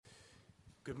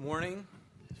Good morning.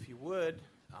 If you would,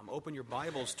 open your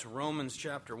Bibles to Romans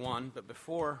chapter 1. But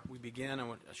before we begin, I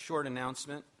want a short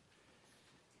announcement.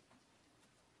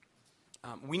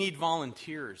 We need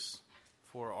volunteers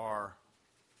for our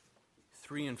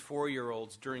 3- and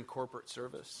 4-year-olds during corporate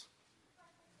service.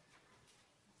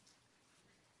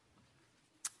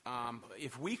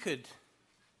 If we could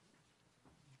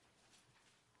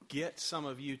get some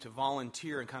of you to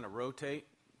volunteer and kind of rotate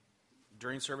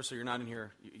during service, so you're not in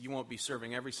here, you won't be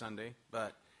serving every Sunday,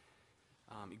 but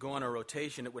you go on a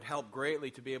rotation, it would help greatly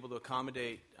to be able to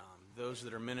accommodate those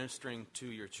that are ministering to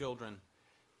your children,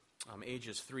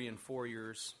 ages 3 and 4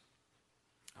 years,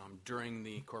 during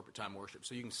the corporate time worship.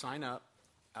 So you can sign up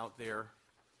out there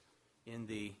in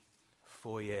the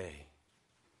foyer,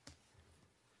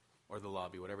 or the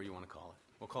lobby, whatever you want to call it.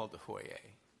 We'll call it the foyer.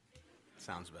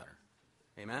 Sounds better.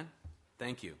 Amen?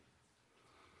 Thank you.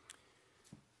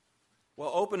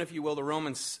 Well, open, if you will, to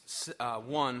Romans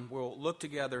 1. We'll look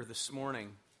together this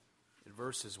morning at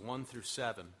verses 1 through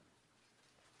 7.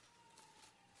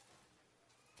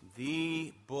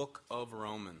 The book of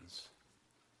Romans.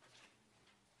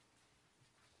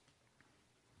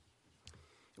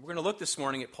 We're going to look this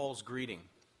morning at Paul's greeting.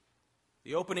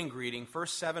 The opening greeting,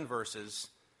 first 7 verses,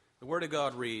 the Word of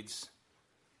God reads,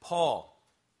 Paul,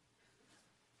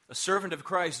 a servant of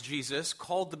Christ Jesus,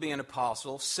 called to be an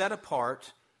apostle, set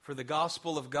apart for the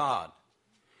gospel of God,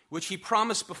 which he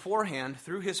promised beforehand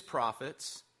through his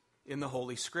prophets in the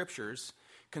Holy Scriptures,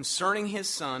 concerning his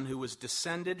Son, who was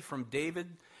descended from David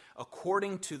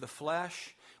according to the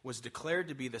flesh, was declared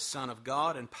to be the Son of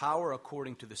God in power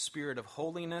according to the Spirit of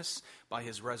holiness by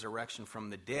his resurrection from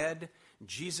the dead,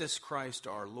 Jesus Christ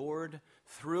our Lord,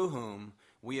 through whom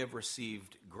we have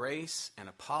received grace and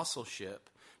apostleship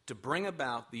to bring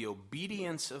about the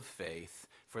obedience of faith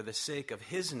for the sake of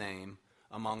his name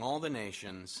among all the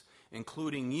nations,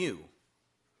 including you,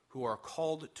 who are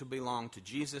called to belong to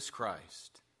Jesus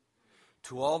Christ.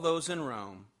 To all those in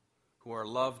Rome who are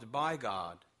loved by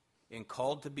God and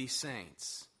called to be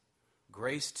saints,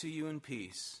 grace to you and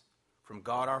peace from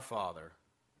God our Father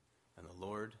and the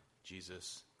Lord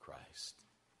Jesus Christ.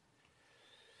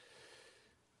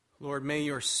 Lord, may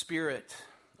your Spirit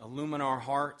illumine our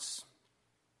hearts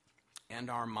and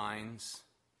our minds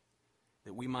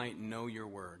that we might know your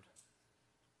word,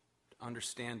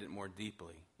 understand it more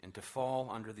deeply, and to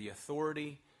fall under the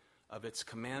authority of its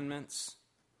commandments.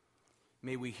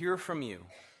 May we hear from you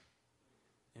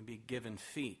and be given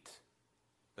feet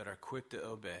that are quick to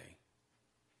obey.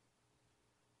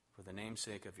 For the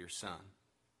namesake of your Son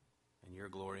and your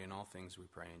glory in all things we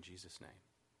pray in Jesus' name.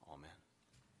 Amen.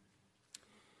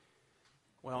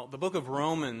 Well, the book of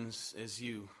Romans, as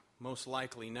you most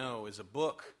likely know, is a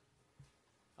book,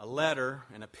 a letter,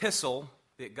 an epistle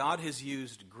that God has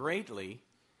used greatly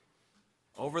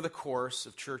over the course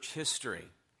of church history.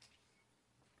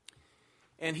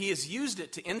 And he has used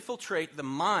it to infiltrate the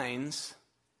minds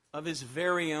of his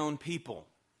very own people.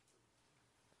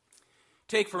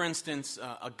 Take, for instance,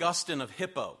 Augustine of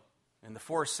Hippo in the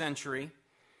 4th century,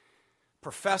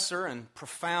 professor and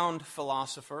profound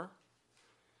philosopher.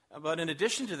 But in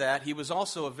addition to that, he was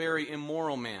also a very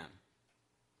immoral man.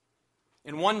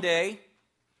 And one day,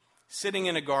 sitting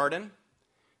in a garden,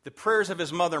 the prayers of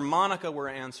his mother Monica were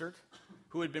answered,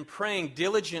 who had been praying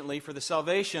diligently for the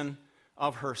salvation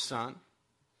of her son.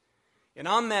 And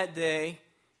on that day,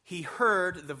 he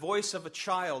heard the voice of a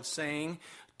child saying,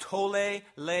 Tolle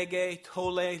lege,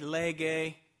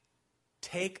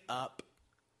 take up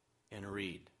and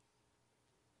read.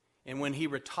 And when he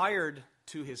retired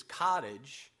to his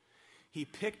cottage, he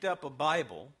picked up a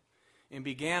Bible and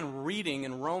began reading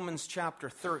in Romans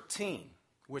chapter 13,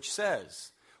 which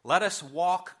says, let us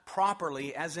walk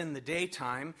properly as in the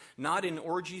daytime, not in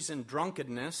orgies and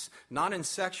drunkenness, not in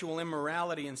sexual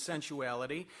immorality and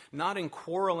sensuality, not in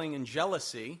quarreling and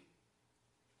jealousy,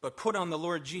 but put on the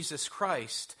Lord Jesus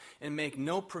Christ and make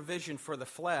no provision for the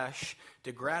flesh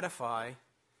to gratify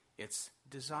its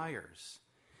desires.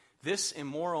 This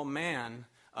immoral man,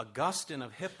 Augustine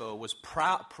of Hippo, was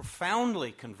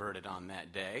profoundly converted on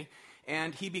that day,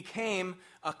 and he became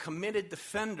a committed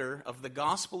defender of the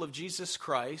gospel of Jesus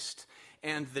Christ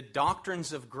and the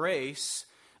doctrines of grace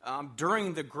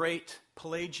during the great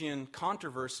Pelagian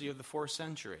controversy of the 4th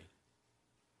century.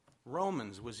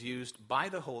 Romans was used by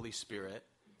the Holy Spirit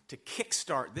to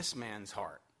kickstart this man's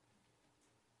heart,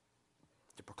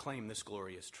 to proclaim this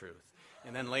glorious truth.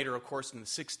 And then later, of course, in the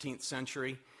 16th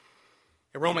century,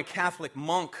 a Roman Catholic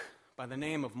monk by the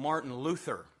name of Martin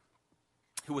Luther,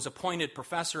 who was appointed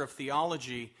professor of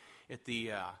theology at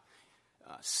the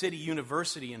City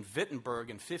University in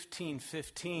Wittenberg in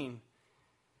 1515,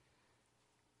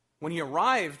 when he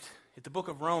arrived at the book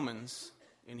of Romans,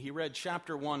 and he read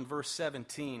chapter 1, verse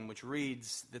 17, which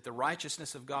reads that the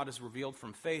righteousness of God is revealed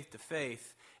from faith to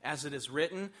faith. As it is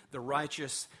written, the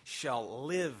righteous shall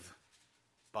live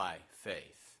by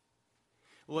faith.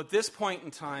 Well, at this point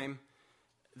in time,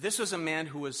 this was a man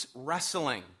who was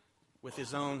wrestling with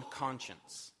his own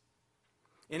conscience.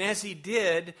 And as he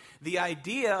did, the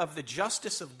idea of the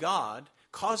justice of God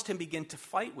caused him to begin to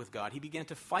fight with God. He began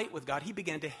to fight with God. He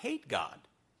began to hate God.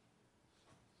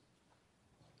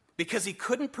 Because he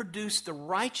couldn't produce the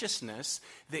righteousness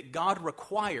that God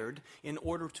required in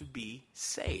order to be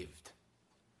saved.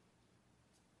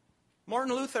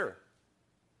 Martin Luther.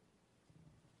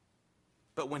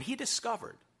 But when he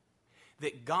discovered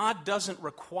that God doesn't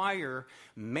require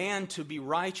man to be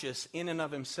righteous in and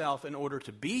of himself in order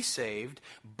to be saved,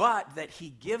 but that he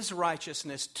gives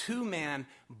righteousness to man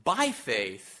by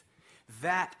faith,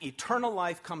 that eternal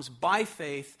life comes by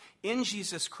faith in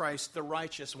Jesus Christ, the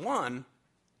righteous one,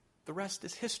 the rest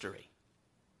is history.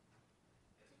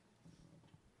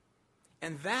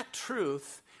 And that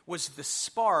truth was the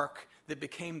spark that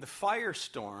became the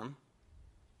firestorm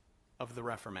of the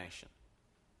Reformation.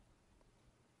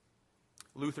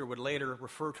 Luther would later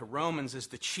refer to Romans as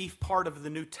the chief part of the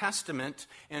New Testament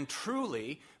and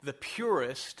truly the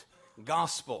purest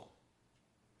gospel.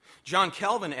 John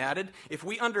Calvin added, if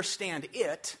we understand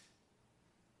it,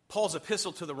 Paul's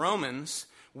epistle to the Romans,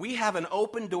 we have an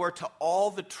open door to all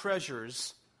the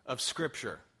treasures of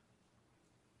Scripture.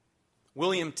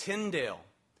 William Tyndale,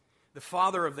 the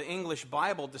father of the English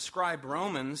Bible, described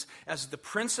Romans as the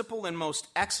principal and most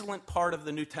excellent part of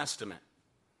the New Testament.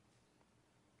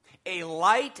 A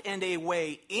light and a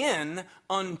way in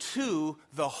unto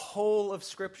the whole of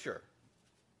Scripture.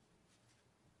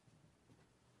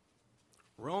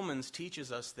 Romans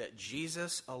teaches us that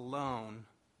Jesus alone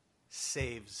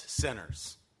saves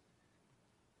sinners.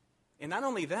 And not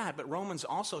only that, but Romans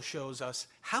also shows us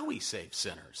how he saves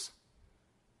sinners.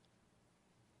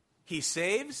 He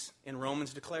saves, and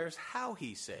Romans declares how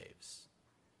he saves.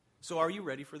 So are you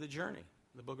ready for the journey?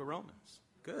 The book of Romans.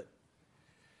 Good.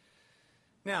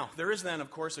 Now, there is then, of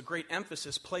course, a great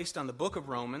emphasis placed on the book of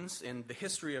Romans in the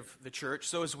history of the church.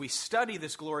 So as we study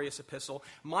this glorious epistle,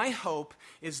 my hope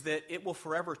is that it will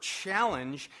forever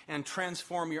challenge and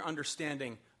transform your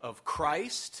understanding of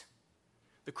Christ,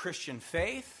 the Christian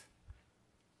faith,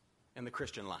 and the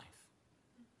Christian life.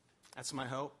 That's my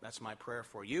hope, that's my prayer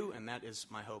for you, and that is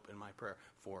my hope and my prayer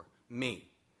for me.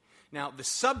 Now, the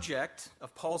subject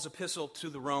of Paul's epistle to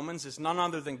the Romans is none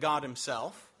other than God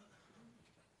himself.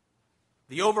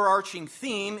 The overarching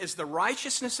theme is the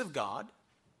righteousness of God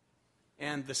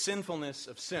and the sinfulness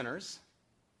of sinners.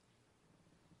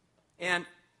 And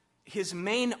his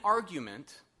main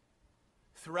argument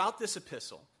throughout this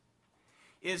epistle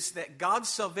is that God's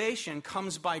salvation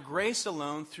comes by grace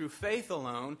alone, through faith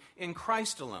alone, in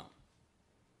Christ alone.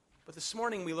 But this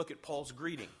morning we look at Paul's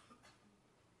greeting.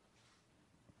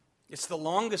 It's the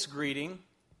longest greeting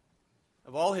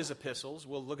of all his epistles.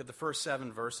 We'll look at the first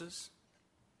 7 verses.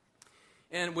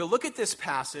 And we'll look at this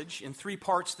passage in 3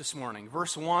 parts this morning.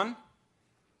 Verse 1,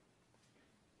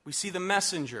 we see the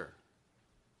messenger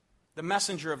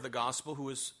of the gospel, who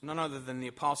is none other than the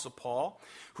Apostle Paul,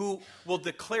 who will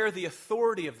declare the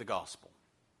authority of the gospel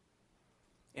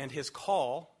and his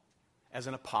call as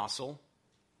an apostle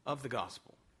of the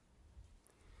gospel.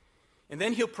 And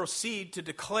then he'll proceed to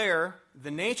declare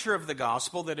the nature of the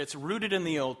gospel, that it's rooted in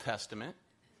the Old Testament,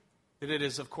 that it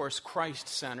is, of course,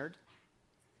 Christ-centered.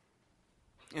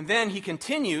 And then he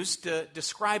continues to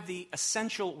describe the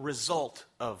essential result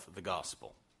of the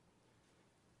gospel,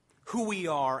 who we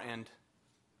are and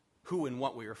who and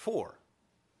what we are for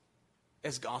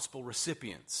as gospel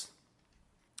recipients.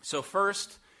 So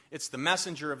first, it's the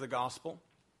messenger of the gospel.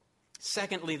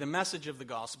 Secondly, the message of the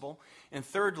gospel. And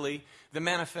thirdly, the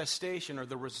manifestation or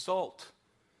the result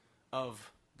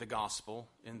of the gospel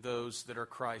in those that are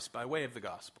Christ by way of the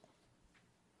gospel.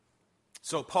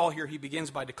 So Paul here, he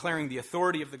begins by declaring the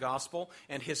authority of the gospel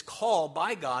and his call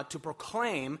by God to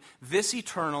proclaim this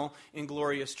eternal and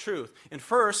glorious truth. And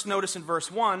first, notice in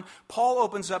verse 1, Paul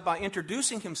opens up by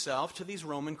introducing himself to these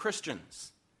Roman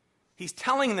Christians. He's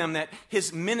telling them that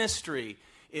his ministry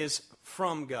is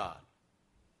from God.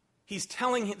 He's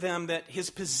telling them that his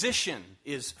position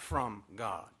is from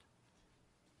God.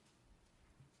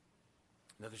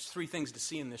 Now, there's 3 things to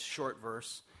see in this short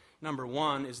verse. Number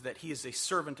 1 is that he is a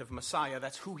servant of Messiah.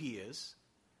 That's who he is.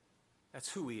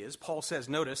 That's who he is. Paul says,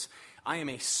 notice, I am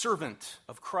a servant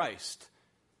of Christ.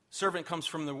 Servant comes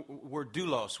from the word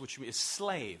doulos, which is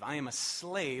slave. I am a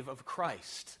slave of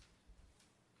Christ.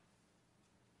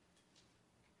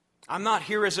 I'm not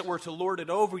here, as it were, to lord it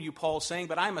over you, Paul's saying,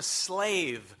 but I'm a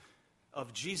slave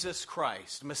of Jesus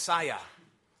Christ, Messiah.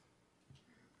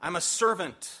 I'm a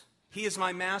servant. He is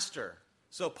my master.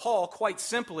 So Paul, quite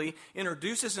simply,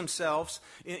 introduces himself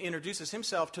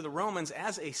to the Romans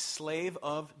as a slave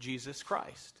of Jesus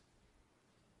Christ.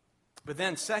 But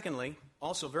then, secondly,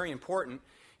 also very important,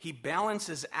 he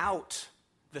balances out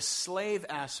the slave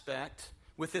aspect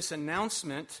with this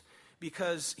announcement,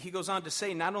 because he goes on to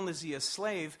say not only is he a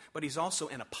slave, but he's also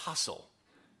an apostle.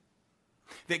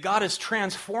 That God has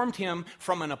transformed him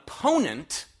from an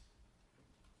opponent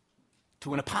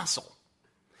to an apostle.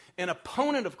 An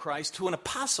opponent of Christ to an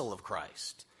apostle of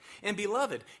Christ. And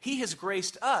beloved, he has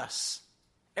graced us,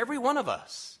 every one of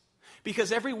us,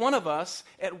 because every one of us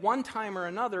at one time or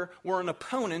another were an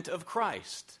opponent of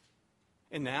Christ.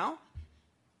 And now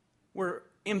we're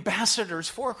ambassadors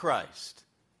for Christ.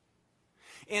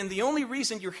 And the only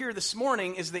reason you're here this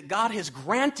morning is that God has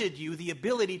granted you the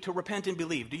ability to repent and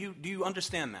believe. Do you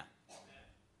understand that?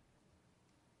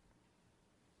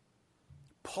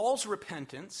 Paul's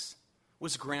repentance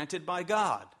was granted by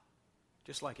God,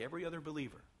 just like every other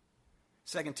believer.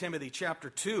 2 Timothy chapter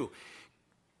 2,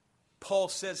 Paul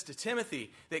says to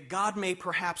Timothy that God may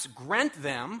perhaps grant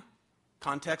them,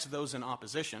 context those in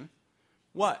opposition,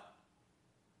 what?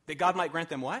 That God might grant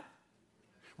them what?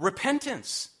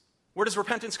 Repentance. Where does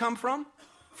repentance come from?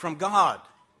 From God,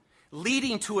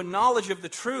 leading to a knowledge of the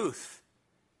truth,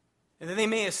 and that they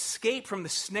may escape from the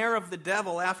snare of the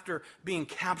devil after being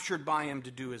captured by him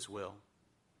to do his will.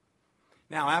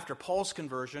 Now, after Paul's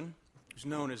conversion, who's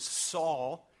known as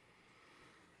Saul,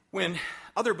 when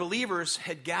other believers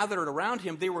had gathered around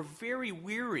him, they were very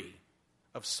weary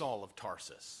of Saul of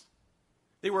Tarsus.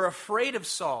 They were afraid of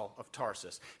Saul of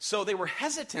Tarsus. So they were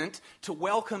hesitant to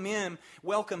welcome him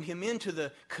into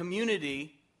the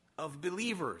community of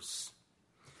believers.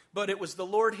 But it was the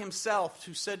Lord himself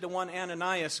who said to one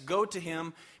Ananias, "Go to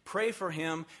him, pray for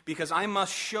him, because I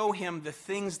must show him the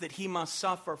things that he must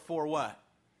suffer for" what?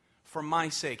 For my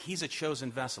sake. He's a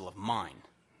chosen vessel of mine.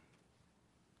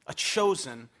 A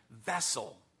chosen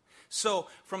vessel. So,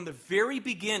 from the very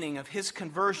beginning of his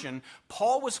conversion,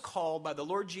 Paul was called by the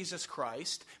Lord Jesus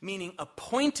Christ, meaning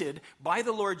appointed by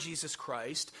the Lord Jesus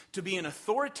Christ, to be an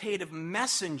authoritative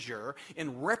messenger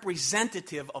and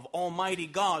representative of Almighty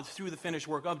God through the finished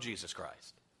work of Jesus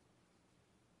Christ.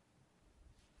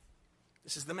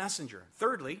 This is the messenger.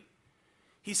 Thirdly,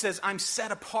 he says, I'm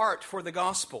set apart for the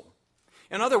gospel.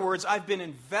 In other words, I've been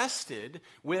invested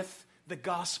with the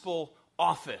gospel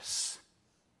office,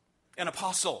 an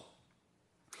apostle.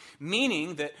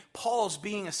 Meaning that Paul's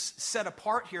being set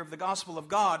apart here of the gospel of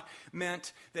God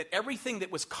meant that everything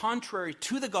that was contrary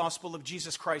to the gospel of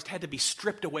Jesus Christ had to be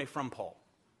stripped away from Paul.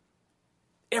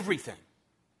 Everything.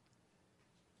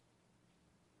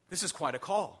 This is quite a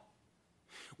call.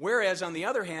 Whereas, on the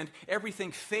other hand,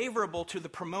 everything favorable to the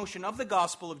promotion of the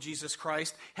gospel of Jesus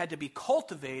Christ had to be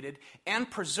cultivated and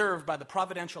preserved by the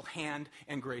providential hand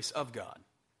and grace of God.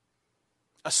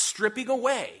 A stripping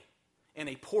away and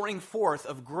a pouring forth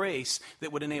of grace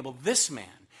that would enable this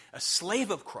man, a slave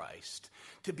of Christ,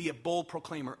 to be a bold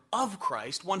proclaimer of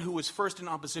Christ, one who was first in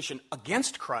opposition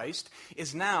against Christ,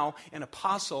 is now an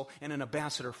apostle and an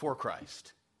ambassador for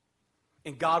Christ.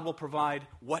 And God will provide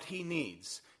what he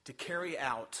needs to carry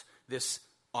out this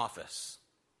office.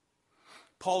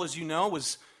 Paul, as you know,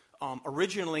 was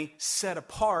originally set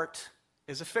apart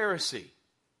as a Pharisee.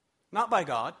 Not by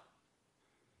God,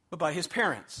 but by his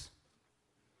parents.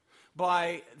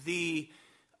 By the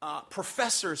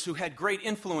professors who had great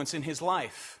influence in his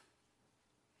life.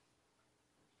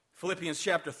 Philippians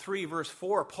chapter 3, verse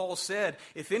 4, Paul said,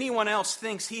 if anyone else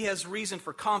thinks he has reason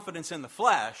for confidence in the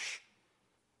flesh,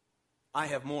 I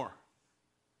have more.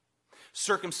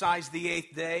 Circumcised the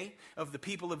 8th day of the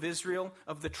people of Israel,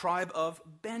 of the tribe of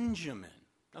Benjamin.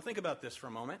 Now think about this for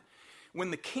a moment. When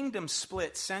the kingdom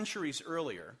split centuries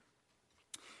earlier,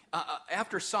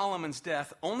 after Solomon's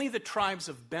death, only the tribes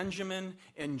of Benjamin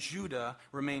and Judah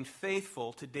remained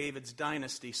faithful to David's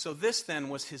dynasty. So this then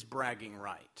was his bragging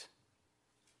right.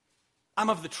 I'm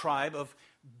of the tribe of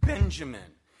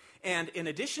Benjamin. And in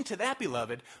addition to that,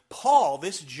 beloved, Paul,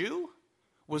 this Jew,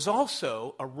 was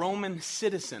also a Roman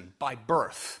citizen by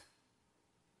birth.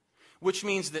 Which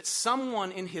means that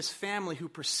someone in his family who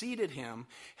preceded him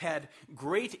had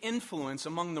great influence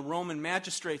among the Roman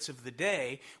magistrates of the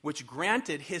day, which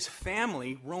granted his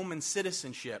family Roman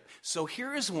citizenship. So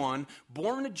here is one,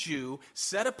 born a Jew,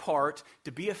 set apart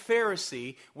to be a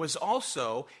Pharisee, was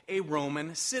also a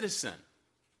Roman citizen.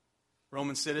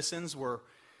 Roman citizens were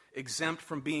exempt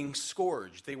from being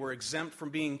scourged. They were exempt from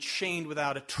being chained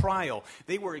without a trial.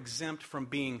 They were exempt from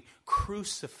being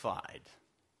crucified,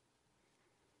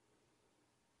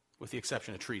 with the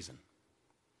exception of treason.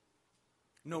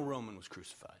 No Roman was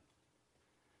crucified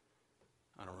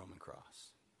on a Roman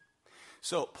cross.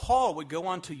 So Paul would go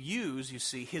on to use, you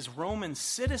see, his Roman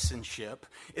citizenship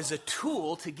as a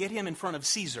tool to get him in front of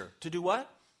Caesar. To do what?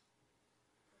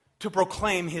 To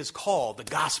proclaim his call, the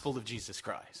gospel of Jesus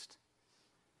Christ.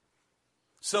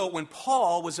 So when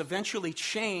Paul was eventually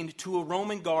chained to a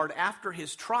Roman guard after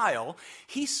his trial,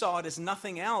 he saw it as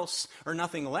nothing else, or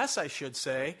nothing less, I should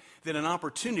say, than an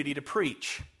opportunity to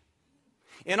preach.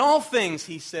 In all things,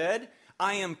 he said,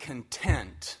 I am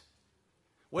content.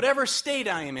 Whatever state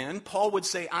I am in, Paul would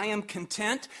say, I am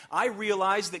content. I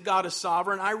realize that God is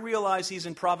sovereign. I realize He's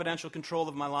in providential control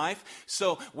of my life.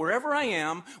 So wherever I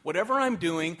am, whatever I'm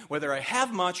doing, whether I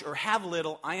have much or have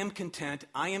little, I am content.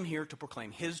 I am here to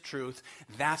proclaim His truth.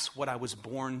 That's what I was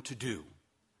born to do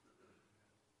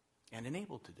and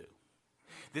enabled to do.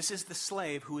 This is the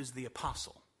slave who is the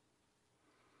apostle.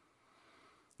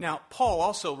 Now, Paul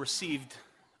also received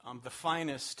the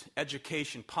finest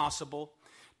education possible.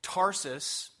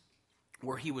 Tarsus,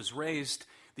 where he was raised,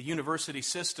 the university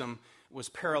system was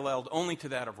paralleled only to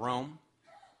that of Rome.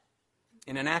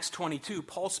 And in Acts 22,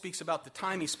 Paul speaks about the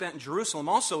time he spent in Jerusalem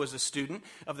also as a student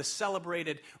of the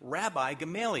celebrated Rabbi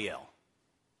Gamaliel.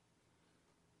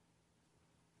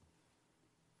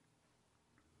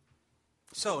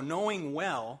 So, knowing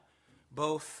well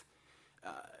both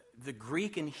the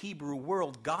Greek and Hebrew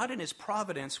world, God in His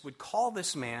providence would call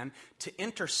this man to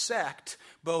intersect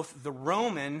both the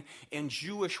Roman and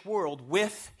Jewish world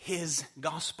with His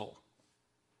gospel.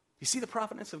 You see the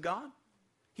providence of God?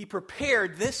 He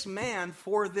prepared this man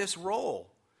for this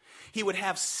role. He would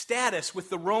have status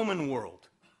with the Roman world,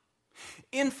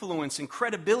 influence and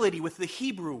credibility with the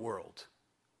Hebrew world.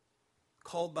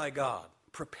 Called by God,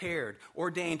 prepared,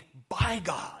 ordained by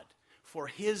God for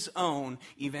His own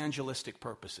evangelistic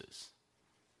purposes.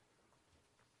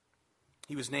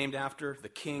 He was named after the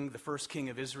king, the first king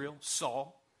of Israel,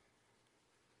 Saul.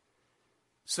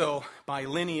 So, by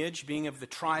lineage, being of the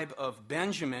tribe of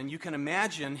Benjamin, you can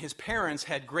imagine his parents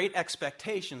had great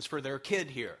expectations for their kid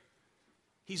here.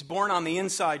 He's born on the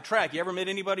inside track. You ever met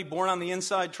anybody born on the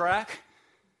inside track?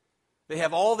 They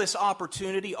have all this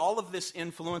opportunity, all of this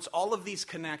influence, all of these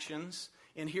connections,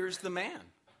 and here's the man.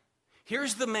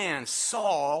 Here's the man,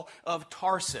 Saul of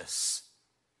Tarsus.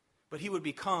 But he would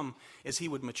become, as he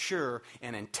would mature,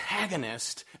 an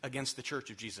antagonist against the church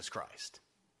of Jesus Christ.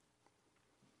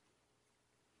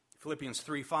 Philippians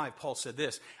 3:5, Paul said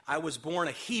this, I was born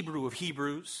a Hebrew of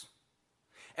Hebrews.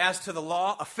 As to the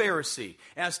law, a Pharisee.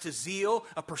 As to zeal,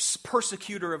 a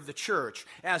persecutor of the church.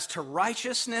 As to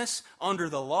righteousness under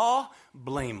the law,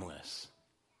 blameless.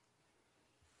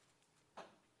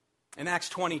 In Acts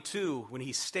 22, when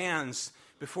he stands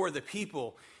before the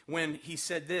people, when he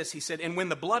said this, he said, and when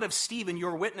the blood of Stephen,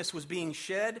 your witness, was being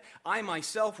shed, I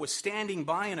myself was standing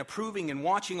by and approving and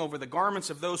watching over the garments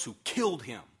of those who killed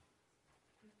him.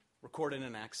 Recorded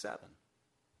in Acts 7.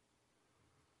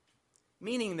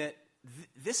 Meaning that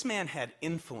this man had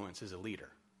influence as a leader.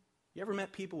 You ever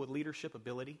met people with leadership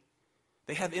ability?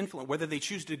 They have influence. Whether they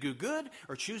choose to do good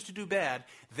or choose to do bad,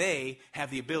 they have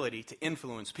the ability to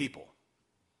influence people.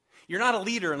 You're not a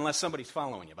leader unless somebody's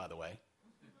following you, by the way.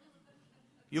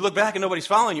 You look back and nobody's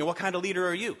following you, what kind of leader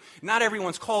are you? Not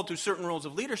everyone's called to certain roles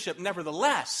of leadership.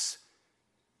 Nevertheless,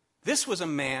 this was a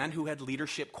man who had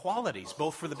leadership qualities,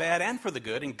 both for the bad and for the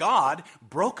good, and God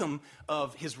broke him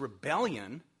of his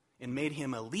rebellion and made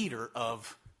him a leader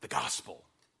of the gospel.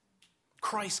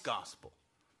 Christ's gospel.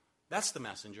 That's the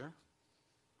messenger.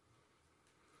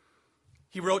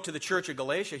 He wrote to the church of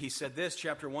Galatia, he said this,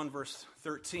 chapter 1, verse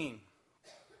 13.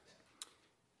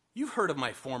 You've heard of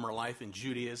my former life in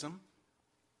Judaism,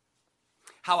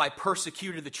 how I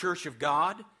persecuted the church of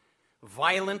God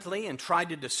violently and tried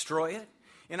to destroy it.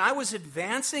 And I was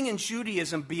advancing in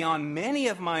Judaism beyond many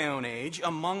of my own age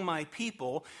among my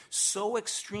people. So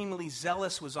extremely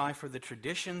zealous was I for the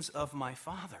traditions of my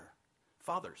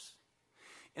fathers.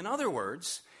 In other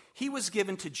words, he was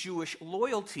given to Jewish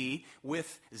loyalty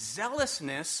with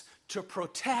zealousness to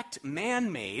protect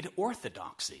man-made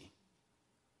orthodoxy.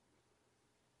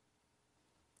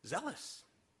 Zealous.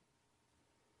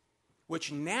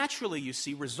 Which naturally, you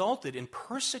see, resulted in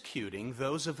persecuting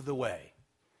those of the way.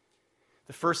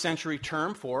 The first century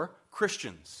term for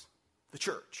Christians, the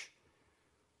church.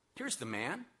 Here's the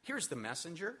man, here's the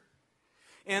messenger.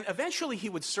 And eventually he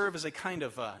would serve as a kind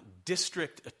of a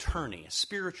district attorney, a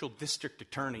spiritual district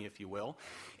attorney, if you will.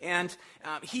 And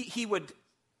he would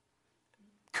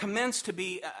commence to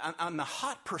be on the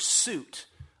hot pursuit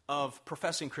of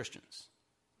professing Christians.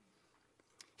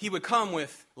 He would come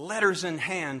with letters in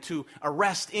hand to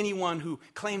arrest anyone who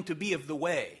claimed to be of the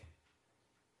way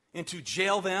and to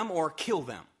jail them or kill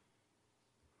them.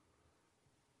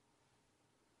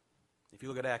 If you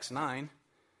look at Acts 9,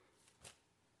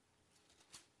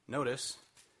 notice,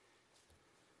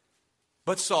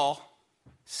 but Saul,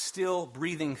 still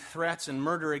breathing threats and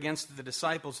murder against the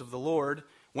disciples of the Lord,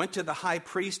 went to the high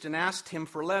priest and asked him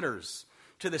for letters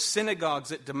to the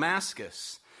synagogues at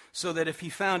Damascus, so that if he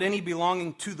found any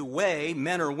belonging to the way,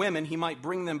 men or women, he might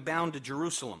bring them bound to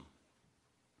Jerusalem.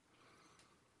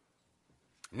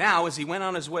 Now, as he went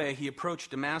on his way, he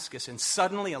approached Damascus, and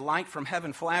suddenly a light from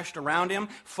heaven flashed around him.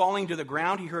 Falling to the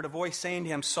ground, he heard a voice saying to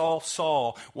him, Saul,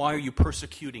 Saul, why are you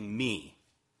persecuting me?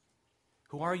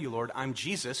 Who are you, Lord? I'm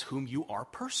Jesus, whom you are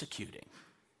persecuting.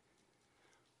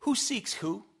 Who seeks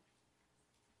who?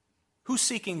 Who's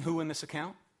seeking who in this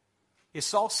account? Is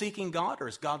Saul seeking God, or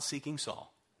is God seeking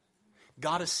Saul?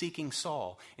 God is seeking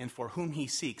Saul, and for whom he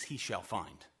seeks, he shall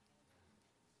find,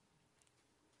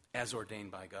 as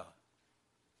ordained by God.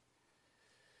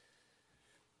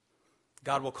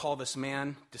 God will call this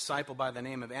man, disciple by the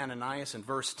name of Ananias. In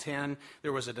verse 10,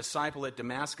 there was a disciple at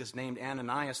Damascus named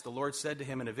Ananias. The Lord said to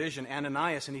him in a vision,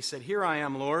 Ananias, and he said, Here I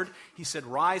am, Lord. He said,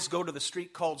 Rise, go to the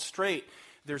street called Straight.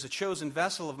 There's a chosen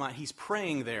vessel of mine. He's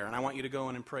praying there, and I want you to go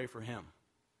in and pray for him.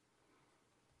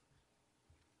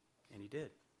 And he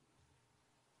did.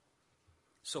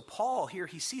 So Paul here,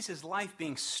 he sees his life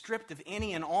being stripped of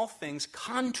any and all things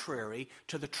contrary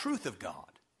to the truth of God.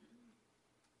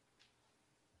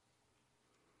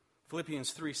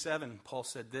 Philippians 3:7, Paul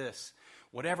said this,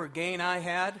 Whatever gain I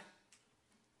had,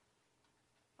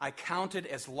 I counted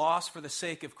as loss for the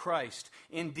sake of Christ.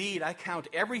 Indeed, I count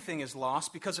everything as loss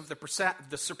because of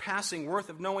the surpassing worth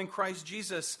of knowing Christ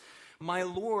Jesus, my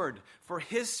Lord. For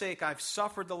his sake I've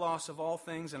suffered the loss of all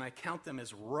things, and I count them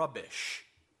as rubbish.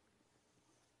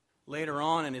 Later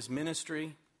on in his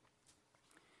ministry,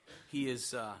 he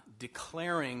is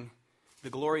declaring the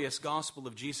glorious gospel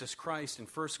of Jesus Christ in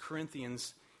 1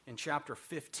 Corinthians in chapter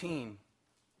 15,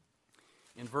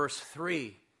 in verse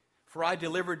 3. For I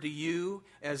delivered to you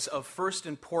as of first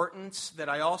importance that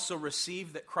I also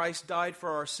received that Christ died for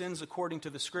our sins according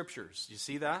to the Scriptures. You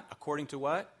see that? According to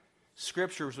what?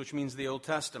 Scriptures, which means the Old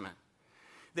Testament.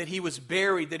 That he was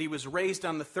buried, that he was raised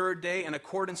on the third day in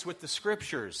accordance with the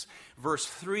Scriptures. Verse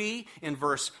 3 and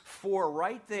verse 4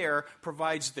 right there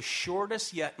provides the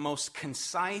shortest yet most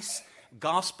concise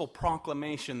gospel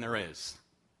proclamation there is.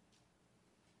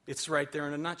 It's right there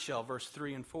in a nutshell, verse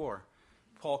 3 and 4.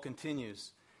 Paul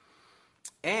continues.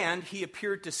 And he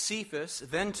appeared to Cephas,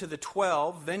 then to the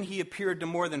 12, then he appeared to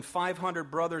more than 500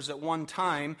 brothers at one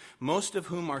time, most of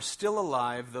whom are still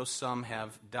alive, though some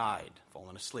have died,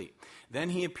 fallen asleep. Then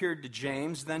he appeared to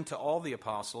James, then to all the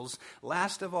apostles.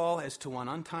 Last of all, as to one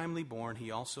untimely born,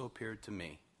 he also appeared to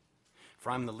me.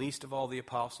 For I'm the least of all the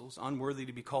apostles, unworthy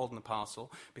to be called an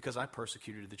apostle, because I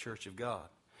persecuted the church of God.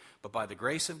 But by the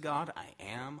grace of God, I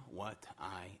am what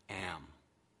I am.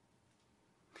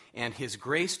 And his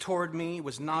grace toward me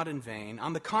was not in vain.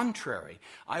 On the contrary,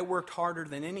 I worked harder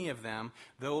than any of them,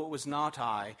 though it was not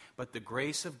I, but the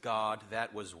grace of God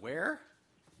that was where?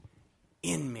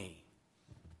 In me.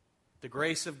 The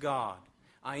grace of God.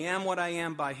 I am what I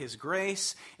am by his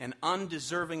grace, and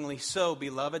undeservingly so,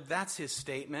 beloved. That's his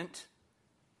statement.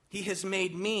 He has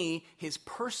made me his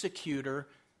persecutor,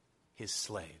 his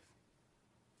slave.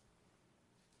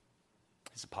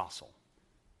 His apostle,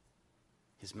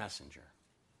 his messenger.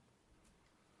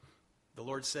 The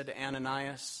Lord said to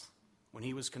Ananias, when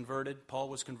he was converted, Paul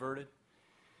was converted,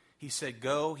 he said,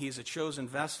 Go, he is a chosen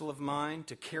vessel of mine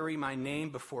to carry my name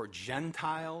before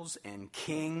Gentiles and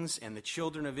kings and the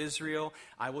children of Israel.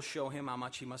 I will show him how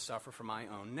much he must suffer for my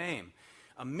own name.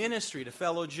 A ministry to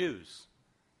fellow Jews,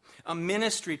 a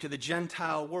ministry to the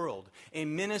Gentile world, a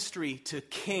ministry to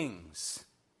kings.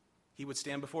 He would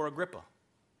stand before Agrippa.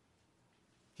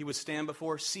 He would stand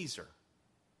before Caesar.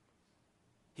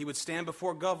 He would stand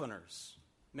before governors,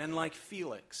 men like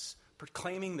Felix,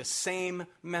 proclaiming the same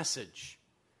message.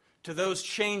 To those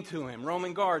chained to him,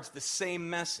 Roman guards, the same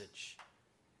message.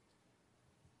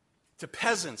 To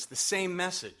peasants, the same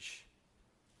message.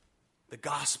 The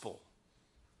gospel.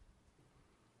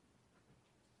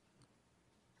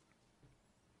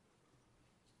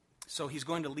 So he's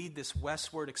going to lead this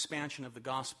westward expansion of the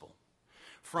gospel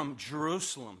from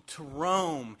Jerusalem to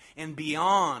Rome and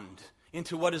beyond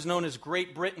into what is known as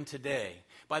Great Britain today.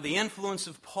 By the influence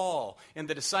of Paul and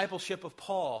the discipleship of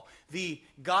Paul, the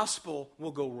gospel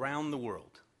will go round the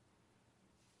world.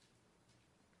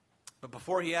 But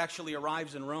before he actually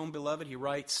arrives in Rome, beloved, he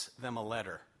writes them a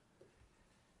letter.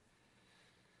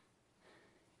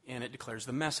 And it declares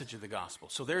the message of the gospel.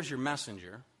 So there's your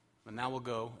messenger. And now we'll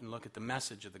go and look at the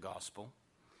message of the gospel.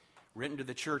 Written to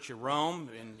the church of Rome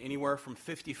in anywhere from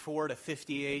 54 to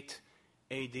 58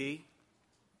 A.D.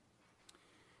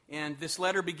 And this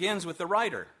letter begins with the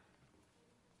writer,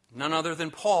 none other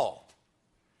than Paul.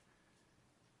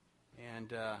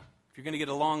 And if you're going to get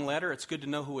a long letter, it's good to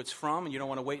know who it's from, and you don't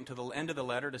want to wait until the end of the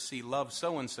letter to see love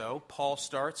so-and-so. Paul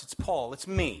starts, it's Paul, it's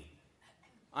me.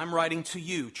 I'm writing to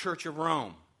you, Church of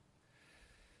Rome.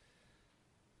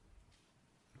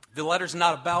 The letter's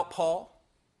not about Paul.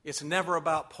 It's never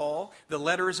about Paul. The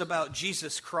letter is about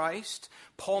Jesus Christ.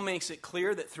 Paul makes it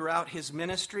clear that throughout his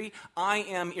ministry, I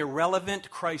am irrelevant,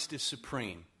 Christ is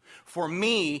supreme. For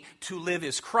me, to live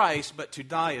is Christ, but to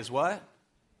die is what?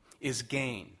 Is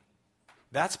gain.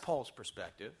 That's Paul's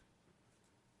perspective.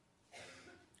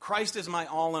 Christ is my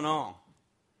all in all.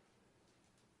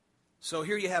 So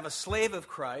here you have a slave of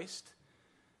Christ,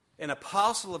 an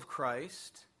apostle of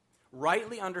Christ,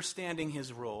 rightly understanding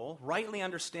his role, rightly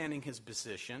understanding his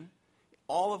position,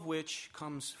 all of which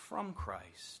comes from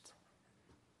Christ.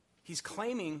 He's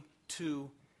claiming to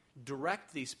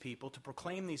direct these people, to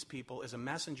proclaim these people as a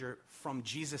messenger from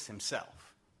Jesus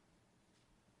himself.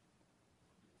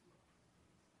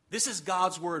 This is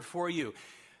God's word for you.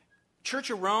 Church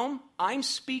of Rome, I'm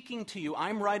speaking to you,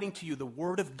 I'm writing to you the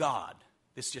word of God.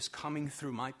 This is just coming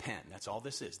through my pen. That's all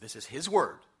this is. This is his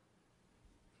word.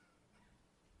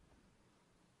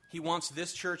 He wants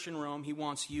this church in Rome, he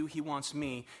wants you, he wants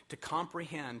me to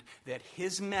comprehend that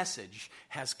his message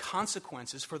has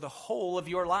consequences for the whole of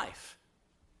your life.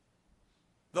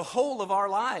 The whole of our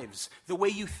lives. The way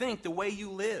you think, the way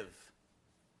you live.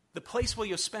 The place where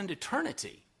you'll spend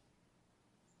eternity.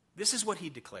 This is what he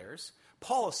declares.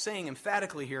 Paul is saying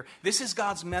emphatically here, this is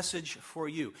God's message for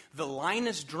you. The line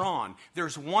is drawn.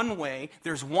 There's one way,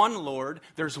 there's one Lord,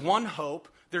 there's one hope,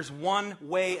 there's one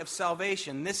way of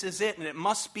salvation. This is it, and it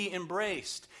must be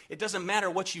embraced. It doesn't matter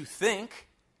what you think.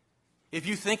 If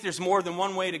you think there's more than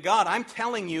one way to God, I'm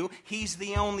telling you, he's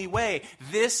the only way.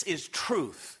 This is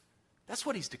truth. That's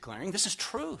what he's declaring. This is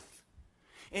truth.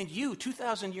 And you,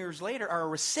 2,000 years later, are a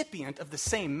recipient of the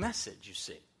same message, you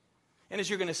see. And as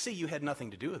you're going to see, you had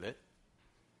nothing to do with it.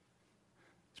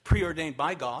 It's preordained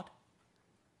by God,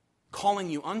 calling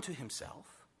you unto himself.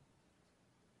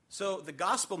 So the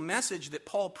gospel message that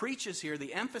Paul preaches here,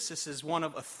 the emphasis is one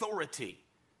of authority.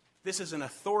 This is an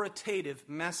authoritative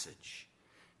message.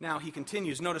 Now, he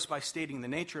continues, notice by stating the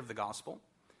nature of the gospel.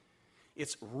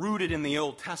 It's rooted in the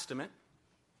Old Testament.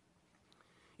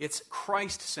 It's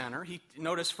Christ-centered.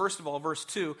 Notice, first of all, verse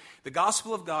 2, the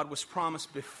gospel of God was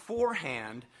promised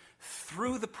beforehand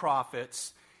through the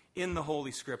prophets in the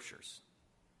Holy Scriptures.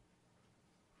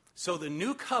 So the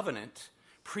new covenant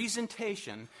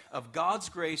presentation of God's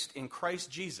grace in Christ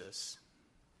Jesus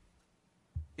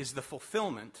is the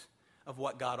fulfillment of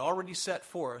what God already set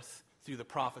forth through the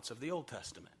prophets of the Old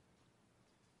Testament.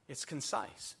 It's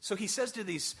concise. So he says to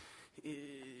these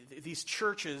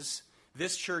churches,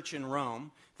 this church in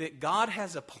Rome, that God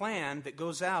has a plan that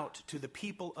goes out to the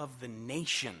people of the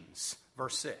nations.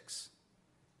 Verse 6.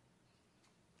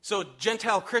 So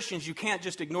Gentile Christians, you can't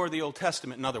just ignore the Old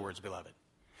Testament, in other words, beloved.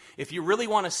 If you really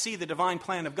want to see the divine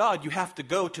plan of God, you have to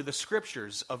go to the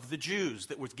scriptures of the Jews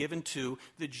that was given to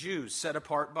the Jews, set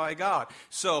apart by God.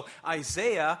 So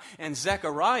Isaiah and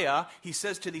Zechariah, he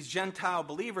says to these Gentile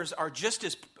believers, are just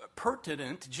as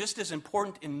pertinent, just as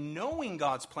important in knowing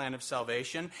God's plan of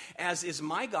salvation as is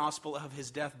my gospel of his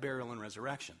death, burial, and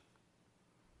resurrection.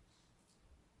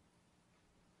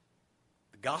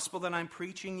 The gospel that I'm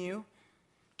preaching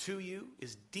to you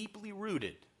is deeply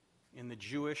rooted in the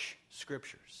Jewish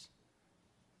scriptures,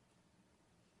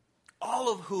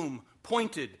 all of whom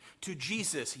pointed to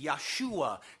Jesus,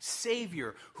 Yeshua,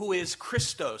 Savior, who is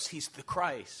Christos. He's the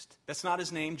Christ. That's not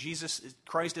his name.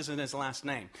 Christ isn't his last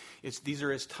name. These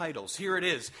are his titles. Here it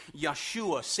is,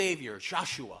 Yeshua, Savior,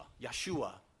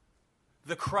 Yeshua,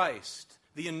 the Christ,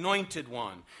 the Anointed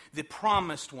One, the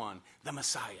Promised One, the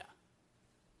Messiah.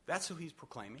 That's who he's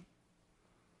proclaiming.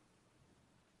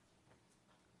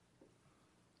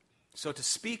 So to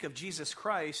speak of Jesus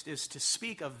Christ is to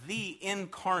speak of the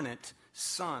incarnate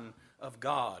Son of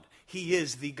God. He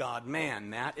is the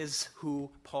God-man. That is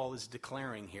who Paul is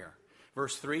declaring here.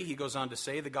 Verse 3, he goes on to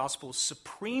say the gospel is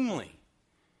supremely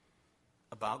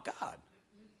about God.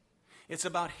 It's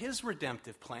about his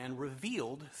redemptive plan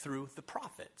revealed through the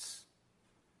prophets.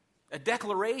 A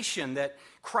declaration that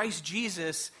Christ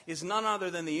Jesus is none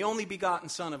other than the only begotten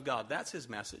Son of God. That's his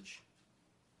message.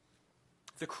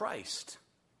 The Christ,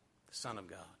 the Son of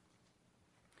God.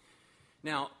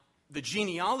 Now, the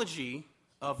genealogy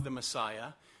of the Messiah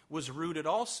was rooted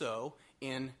also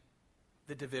in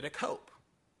the Davidic hope.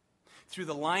 Through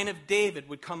the line of David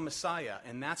would come Messiah,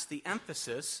 and that's the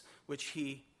emphasis which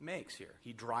he makes here.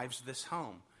 He drives this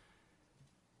home.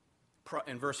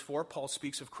 In verse 4, Paul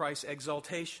speaks of Christ's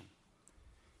exaltation.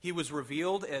 He was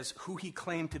revealed as who he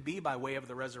claimed to be by way of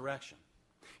the resurrection.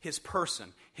 His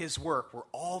person, his work were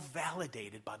all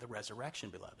validated by the resurrection,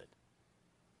 beloved.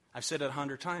 I've said it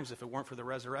 100 times, if it weren't for the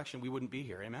resurrection, we wouldn't be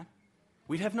here, amen?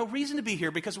 We'd have no reason to be here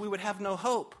because we would have no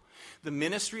hope. The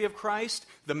ministry of Christ,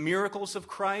 the miracles of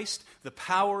Christ, the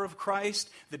power of Christ,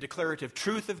 the declarative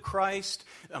truth of Christ,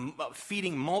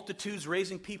 feeding multitudes,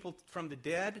 raising people from the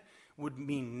dead would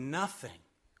mean nothing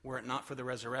were it not for the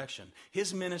resurrection.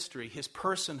 His ministry, his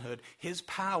personhood, his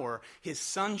power, his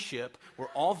sonship were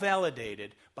all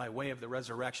validated by way of the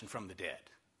resurrection from the dead.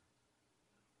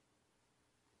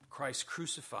 Christ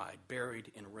crucified,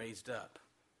 buried, and raised up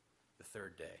the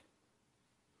third day.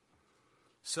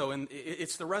 So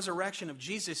it's the resurrection of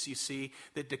Jesus, you see,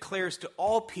 that declares to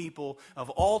all people of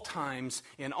all times,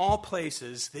 in all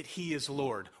places, that he is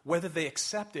Lord, whether they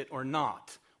accept it or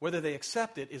not. Whether they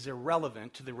accept it is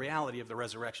irrelevant to the reality of the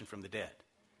resurrection from the dead.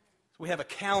 So we have a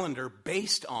calendar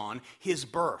based on his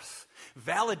birth,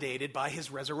 validated by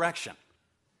his resurrection.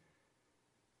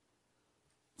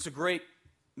 It's a great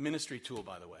ministry tool,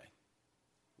 by the way.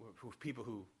 People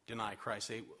who deny Christ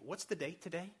say, what's the date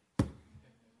today?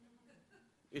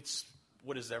 It's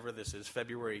whatever this is,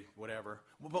 February, whatever.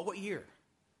 But what year?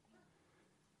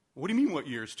 What do you mean what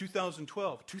year? It's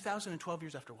 2012. 2012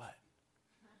 years after what?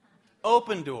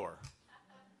 Open door.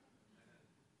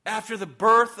 After the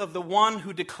birth of the one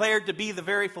who declared to be the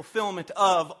very fulfillment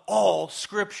of all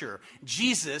Scripture.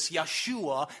 Jesus,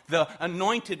 Yeshua, the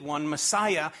anointed one,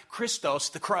 Messiah, Christos,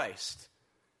 the Christ.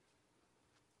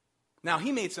 Now,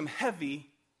 he made some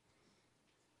heavy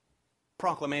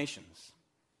proclamations.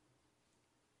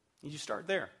 You just start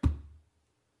there.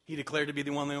 He declared to be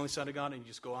the one and only Son of God, and you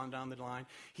just go on down the line.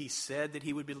 He said that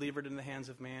he would be delivered in the hands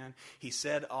of man. He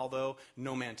said, although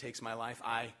no man takes my life,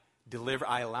 I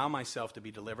allow myself to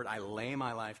be delivered. I lay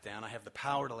my life down. I have the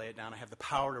power to lay it down. I have the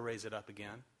power to raise it up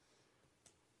again.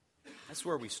 That's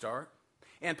where we start.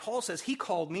 And Paul says he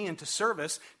called me into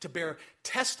service to bear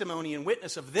testimony and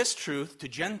witness of this truth to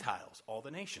Gentiles, all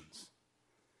the nations.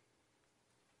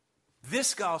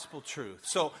 This gospel truth.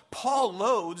 So Paul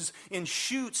loads and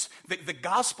shoots the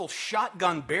gospel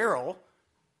shotgun barrel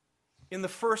in the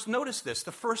first, notice this,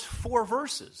 the first 4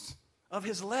 verses of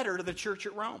his letter to the church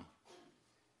at Rome.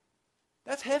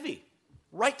 That's heavy.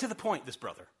 Right to the point, this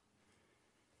brother.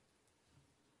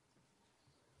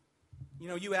 You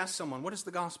know, you ask someone, what is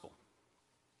the gospel?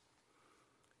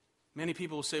 Many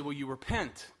people will say, well, you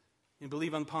repent and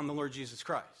believe upon the Lord Jesus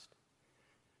Christ.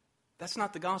 That's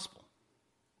not the gospel.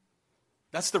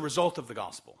 That's the result of the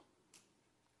gospel.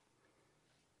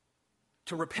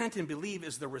 To repent and believe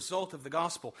is the result of the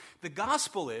gospel. The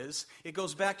gospel is, it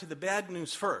goes back to the bad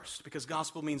news first, because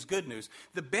gospel means good news.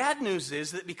 The bad news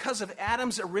is that because of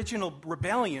Adam's original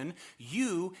rebellion,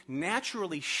 you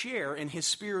naturally share in his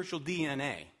spiritual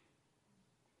DNA.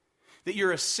 That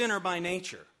you're a sinner by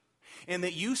nature. And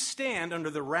that you stand under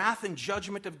the wrath and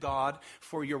judgment of God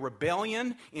for your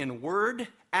rebellion in word,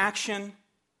 action,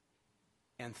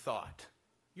 and thought.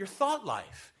 Your thought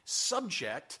life,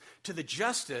 subject to the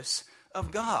justice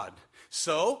of God.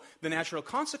 So, the natural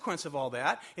consequence of all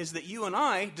that is that you and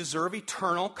I deserve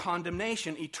eternal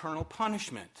condemnation, eternal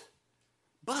punishment.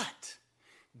 But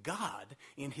God,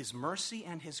 in his mercy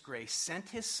and his grace, sent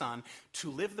his Son to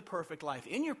live the perfect life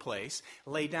in your place,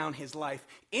 lay down his life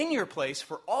in your place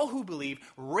for all who believe,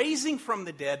 raising from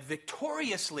the dead,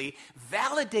 victoriously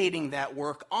validating that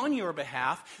work on your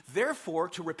behalf. Therefore,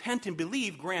 to repent and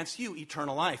believe grants you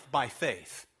eternal life by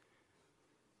faith.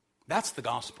 That's the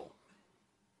gospel.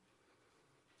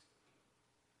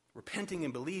 Repenting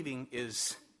and believing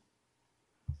is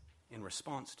in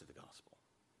response to the gospel.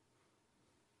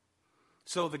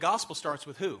 So the gospel starts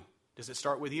with who? Does it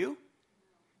start with you?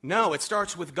 No, it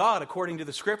starts with God according to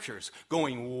the Scriptures,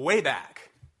 going way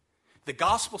back. The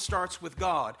gospel starts with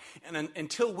God. And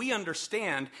until we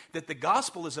understand that the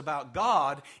gospel is about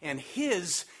God and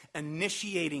his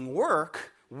initiating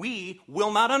work, we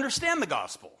will not understand the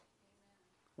gospel.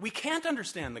 We can't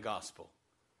understand the gospel.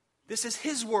 This is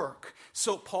his work.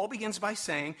 So Paul begins by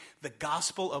saying the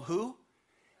gospel of who?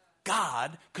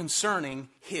 God concerning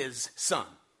his Son.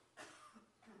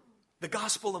 The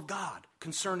gospel of God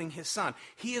concerning his Son.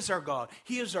 He is our God.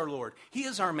 He is our Lord. He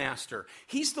is our Master.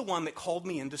 He's the one that called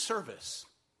me into service.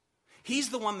 He's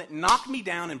the one that knocked me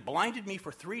down and blinded me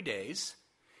for 3 days.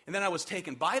 And then I was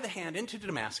taken by the hand into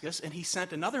Damascus, and he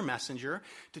sent another messenger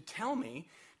to tell me,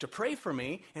 to pray for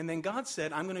me. And then God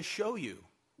said, I'm going to show you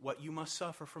what you must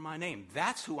suffer for my name.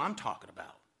 That's who I'm talking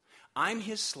about. I'm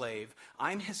his slave.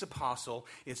 I'm his apostle.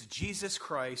 It's Jesus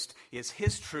Christ. It's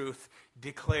his truth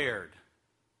declared.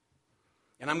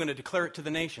 And I'm going to declare it to the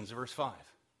nations, verse 5.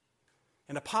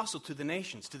 an apostle to the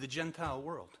nations, to the Gentile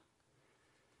world.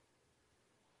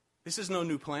 This is no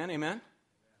new plan, amen?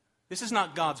 This is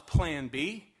not God's plan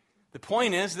B. The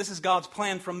point is, this is God's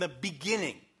plan from the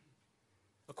beginning,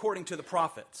 according to the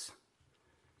prophets.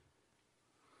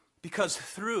 Because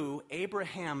through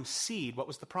Abraham's seed, what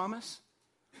was the promise?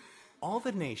 All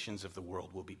the nations of the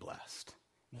world will be blessed.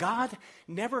 God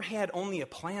never had only a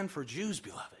plan for Jews,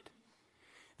 beloved.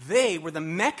 They were the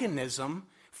mechanism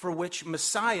for which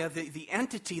Messiah, the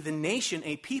entity, the nation,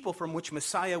 a people from which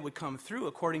Messiah would come through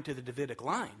according to the Davidic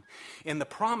line. And the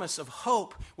promise of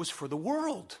hope was for the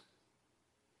world.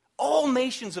 All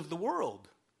nations of the world.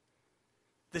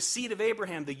 The seed of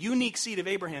Abraham, the unique seed of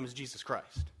Abraham is Jesus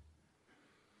Christ.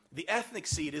 The ethnic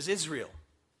seed is Israel.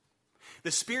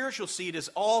 The spiritual seed is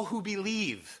all who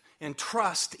believe and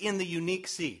trust in the unique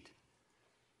seed.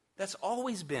 That's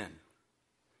always been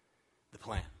the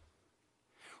plan.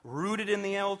 Rooted in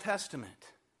the Old Testament.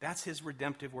 That's his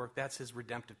redemptive work. That's his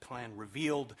redemptive plan.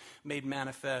 Revealed, made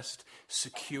manifest,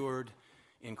 secured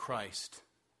in Christ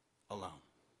alone.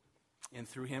 And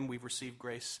through him we've received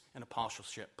grace and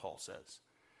apostleship, Paul says.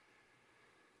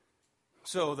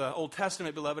 So the Old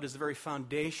Testament, beloved, is the very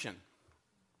foundation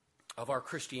of our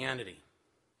Christianity.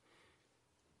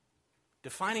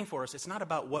 Defining for us, it's not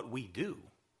about what we do,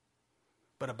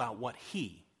 but about what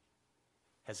he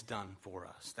has done for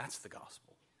us. That's the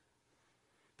gospel.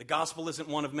 The gospel isn't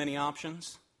one of many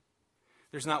options.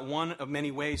 There's not one of many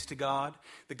ways to God.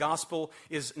 The gospel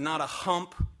is not a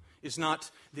hump, is not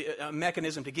a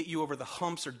mechanism to get you over the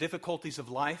humps or difficulties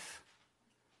of life.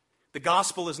 The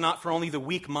gospel is not for only the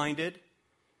weak-minded,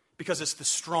 because it's the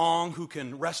strong who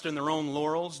can rest in their own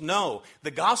laurels. No,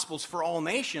 the gospel's for all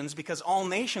nations because all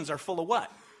nations are full of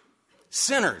what?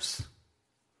 Sinners.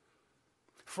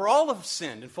 For all have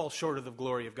sinned and fall short of the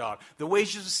glory of God. The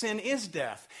wages of sin is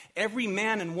death. Every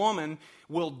man and woman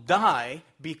will die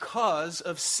because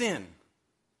of sin.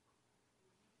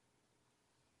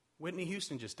 Whitney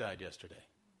Houston just died yesterday.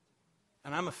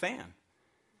 And I'm a fan.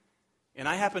 And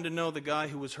I happen to know the guy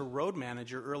who was her road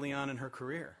manager early on in her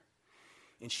career.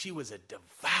 And she was a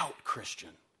devout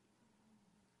Christian.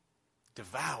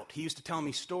 Devout. He used to tell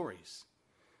me stories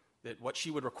that what she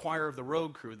would require of the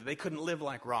road crew, that they couldn't live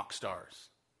like rock stars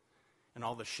and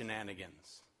all the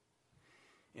shenanigans.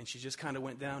 And she just kind of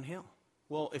went downhill.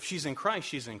 Well, if she's in Christ,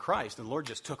 she's in Christ, and the Lord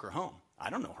just took her home.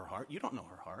 I don't know her heart. You don't know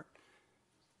her heart.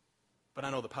 But I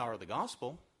know the power of the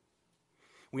gospel.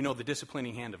 We know the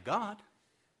disciplining hand of God.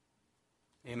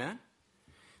 Amen?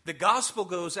 The gospel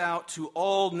goes out to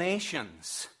all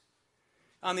nations.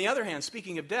 On the other hand,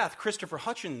 speaking of death, Christopher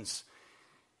Hitchens,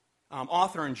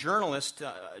 author and journalist,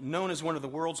 known as one of the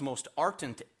world's most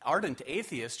ardent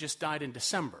atheists, just died in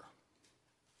December.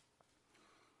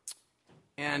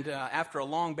 And after a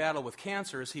long battle with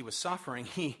cancer, as he was suffering,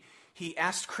 he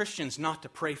asked Christians not to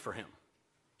pray for him.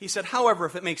 He said, however,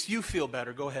 if it makes you feel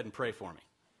better, go ahead and pray for me.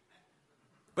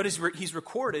 But it's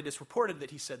reported that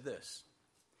he said this.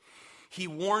 He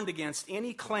warned against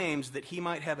any claims that he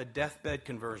might have a deathbed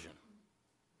conversion.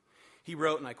 He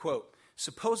wrote, and I quote,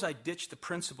 "Suppose I ditch the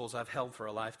principles I've held for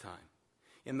a lifetime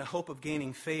in the hope of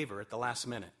gaining favor at the last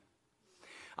minute.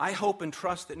 I hope and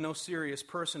trust that no serious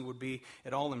person would be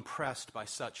at all impressed by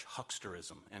such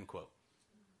hucksterism," end quote.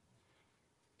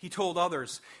 He told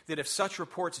others that if such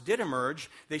reports did emerge,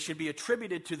 they should be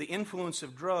attributed to the influence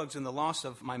of drugs and the loss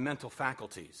of my mental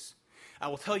faculties. I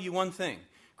will tell you one thing.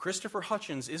 Christopher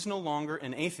Hitchens is no longer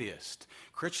an atheist.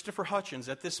 Christopher Hitchens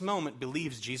at this moment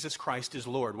believes Jesus Christ is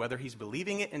Lord, whether he's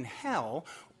believing it in hell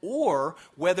or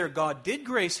whether God did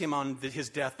grace him on his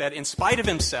deathbed in spite of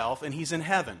himself and he's in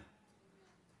heaven.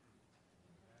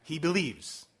 He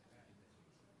believes.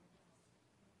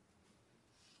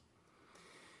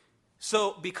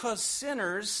 So, because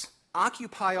sinners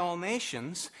occupy all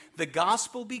nations, the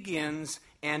gospel begins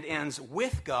and ends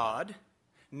with God,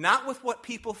 not with what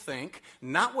people think,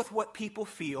 not with what people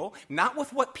feel, not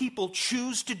with what people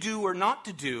choose to do or not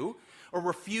to do, or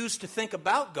refuse to think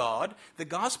about God. The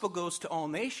gospel goes to all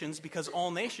nations because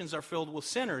all nations are filled with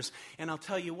sinners. And I'll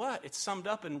tell you what, it's summed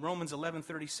up in Romans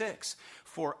 11:36.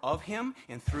 For of him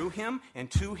and through him and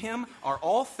to him are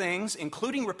all things,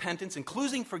 including repentance,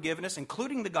 including forgiveness,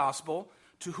 including the gospel,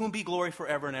 to whom be glory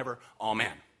forever and ever.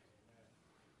 Amen.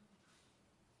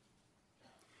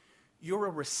 You're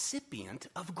a recipient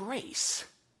of grace.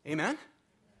 Amen?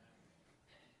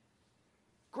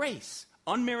 Grace.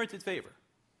 Unmerited favor.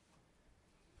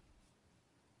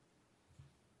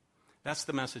 That's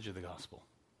the message of the gospel.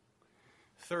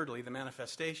 Thirdly, the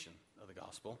manifestation of the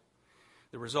gospel.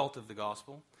 The result of the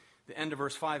gospel. the end of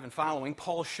verse 5 and following,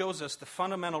 Paul shows us the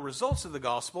fundamental results of the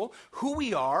gospel, who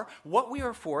we are, what we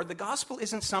are for. The gospel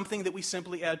isn't something that we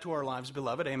simply add to our lives,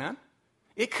 beloved, amen?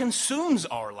 It consumes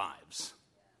our lives.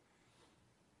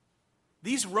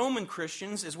 These Roman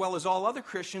Christians, as well as all other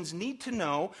Christians, need to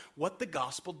know what the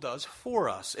gospel does for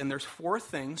us. And there's 4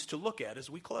 things to look at as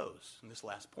we close in this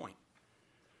last point.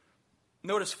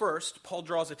 Notice first, Paul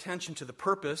draws attention to the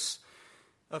purpose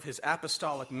of his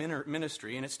apostolic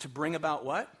ministry, and it's to bring about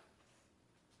what?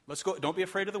 Let's go. Don't be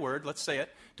afraid of the word. Let's say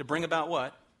it. To bring about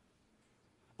what?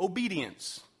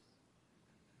 Obedience.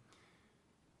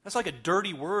 That's like a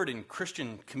dirty word in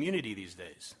Christian community these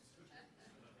days.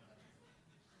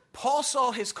 Paul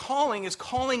saw his calling as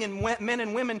calling in men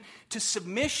and women to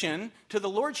submission to the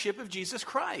lordship of Jesus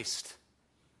Christ.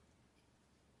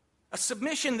 A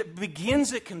submission that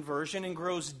begins at conversion and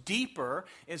grows deeper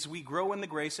as we grow in the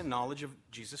grace and knowledge of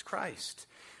Jesus Christ.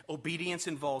 Obedience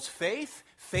involves faith.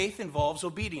 Faith involves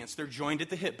obedience. They're joined at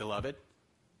the hip, beloved.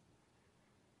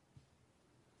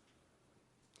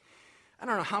 I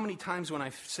don't know how many times when I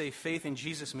say faith in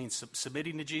Jesus means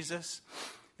submitting to Jesus,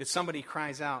 that somebody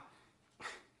cries out,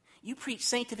 "You preach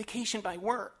sanctification by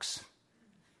works."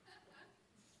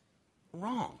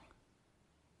 Wrong.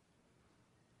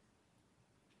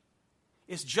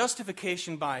 It's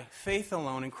justification by faith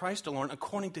alone in Christ alone,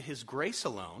 according to his grace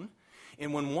alone.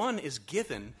 And when one is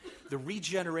given the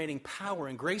regenerating power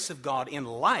and grace of God in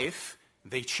life,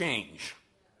 they change.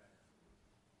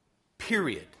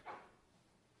 Period.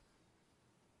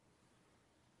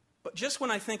 But just when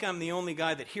I think I'm the only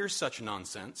guy that hears such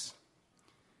nonsense,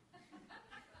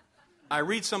 I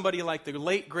read somebody like the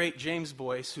late, great James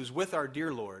Boyce, who's with our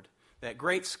dear Lord, that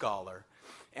great scholar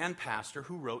and pastor,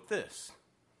 who wrote this,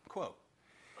 quote,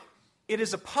 "It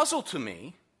is a puzzle to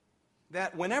me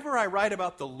that whenever I write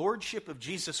about the lordship of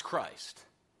Jesus Christ,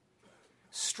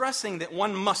 stressing that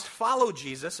one must follow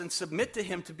Jesus and submit to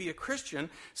him to be a Christian,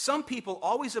 some people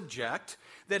always object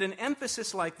that an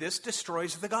emphasis like this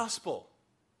destroys the gospel.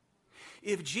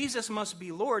 If Jesus must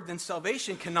be Lord, then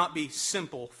salvation cannot be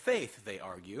simple faith," they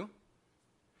argue.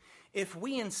 "If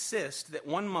we insist that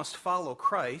one must follow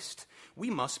Christ, we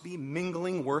must be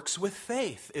mingling works with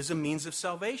faith as a means of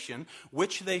salvation,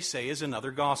 which they say is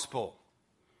another gospel."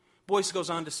 Boyce goes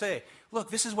on to say,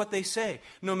 look, this is what they say.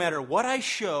 No matter what I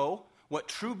show, what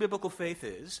true biblical faith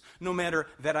is, no matter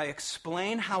that I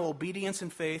explain how obedience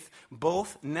and faith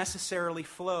both necessarily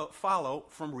follow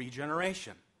from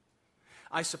regeneration.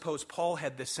 I suppose Paul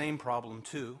had the same problem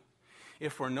too,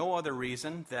 if for no other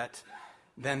reason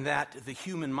than that the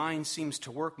human mind seems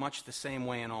to work much the same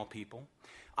way in all people.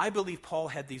 I believe Paul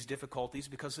had these difficulties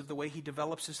because of the way he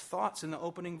develops his thoughts in the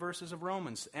opening verses of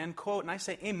Romans. End quote. And I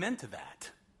say amen to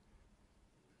that.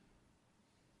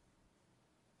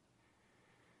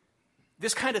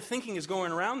 This kind of thinking is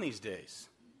going around these days.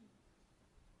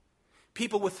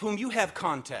 People with whom you have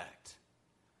contact.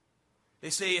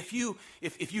 They say if you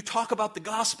talk about the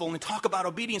gospel and talk about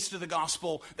obedience to the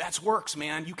gospel, that's works,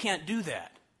 man. You can't do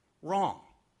that. Wrong.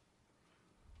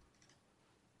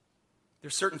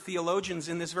 There's certain theologians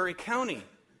in this very county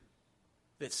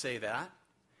that say that.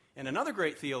 And another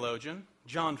great theologian,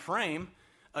 John Frame,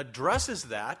 addresses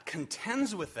that,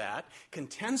 contends with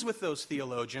those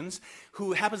theologians,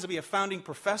 who happens to be a founding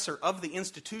professor of the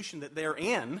institution that they're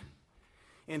in.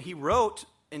 And he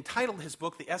entitled his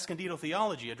book, The Escondido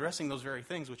Theology, addressing those very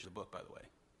things, which is a book, by the way.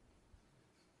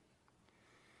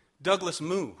 Douglas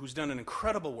Moo, who's done an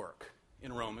incredible work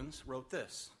in Romans, wrote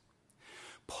this.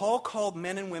 Paul called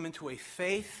men and women to a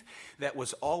faith that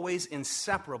was always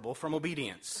inseparable from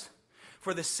obedience.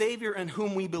 For the Savior in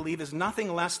whom we believe is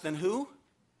nothing less than who?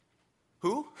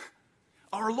 Who?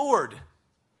 Our Lord.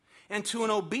 And to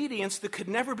an obedience that could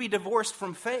never be divorced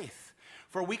from faith.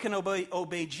 For we can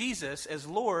obey Jesus as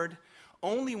Lord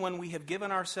only when we have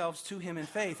given ourselves to him in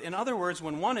faith. In other words,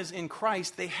 when one is in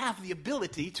Christ, they have the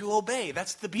ability to obey.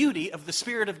 That's the beauty of the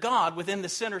Spirit of God within the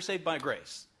sinner saved by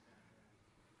grace.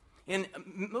 And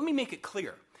let me make it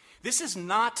clear. This is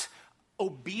not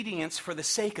obedience for the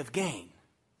sake of gain.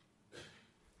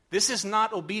 This is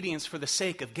not obedience for the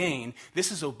sake of gain.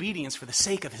 This is obedience for the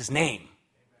sake of his name.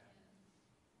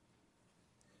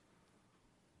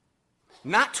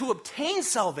 Not to obtain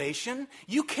salvation.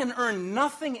 You can earn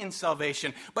nothing in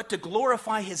salvation, but to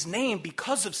glorify his name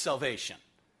because of salvation.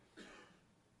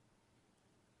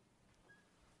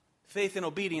 Faith and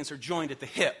obedience are joined at the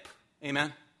hip.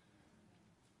 Amen?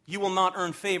 You will not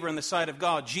earn favor in the sight of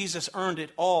God. Jesus earned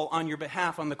it all on your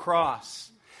behalf on the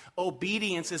cross.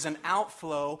 Obedience is an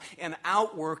outflow and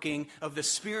outworking of the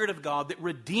Spirit of God that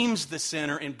redeems the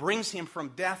sinner and brings him from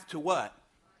death to what?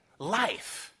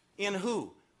 Life. In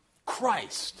who?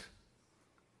 Christ.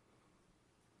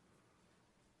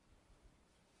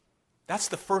 That's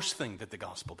the first thing that the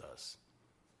gospel does.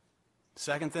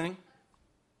 Second thing,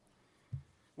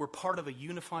 we're part of a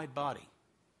unified body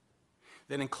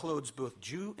that includes both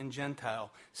Jew and Gentile,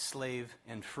 slave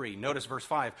and free. Notice verse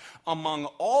 5. Among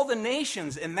all the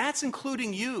nations, and that's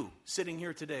including you sitting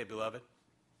here today, beloved.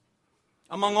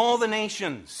 Among all the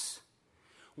nations,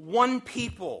 one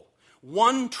people,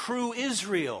 one true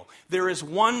Israel. There is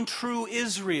one true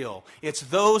Israel. It's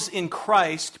those in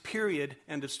Christ, period,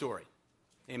 end of story.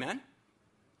 Amen?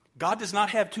 God does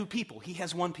not have two people. He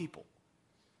has one people.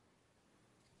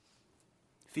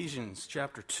 Ephesians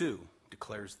chapter 2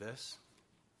 declares this.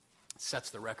 Sets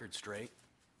the record straight.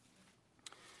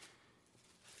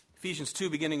 Ephesians 2,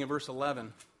 beginning in verse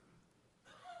 11.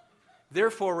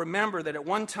 Therefore, remember that at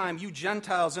one time you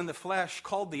Gentiles in the flesh,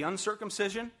 called the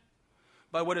uncircumcision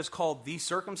by what is called the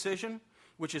circumcision,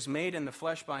 which is made in the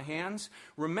flesh by hands.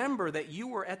 Remember that you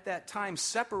were at that time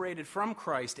separated from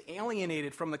Christ,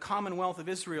 alienated from the commonwealth of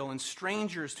Israel, and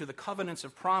strangers to the covenants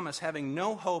of promise, having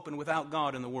no hope and without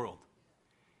God in the world.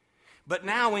 But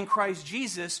now in Christ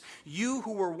Jesus, you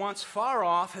who were once far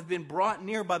off have been brought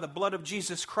near by the blood of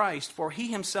Jesus Christ, for he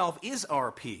himself is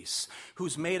our peace,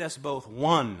 who's made us both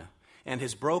one, and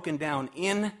has broken down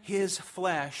in his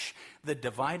flesh the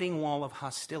dividing wall of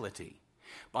hostility,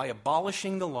 by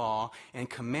abolishing the law and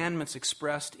commandments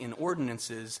expressed in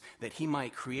ordinances, that he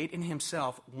might create in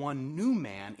himself one new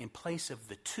man in place of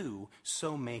the two,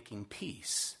 so making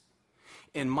peace,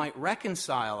 and might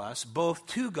reconcile us both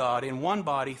to God in one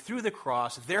body through the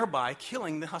cross, thereby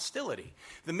killing the hostility.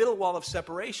 The middle wall of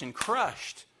separation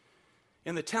crushed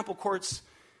in the temple courts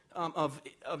of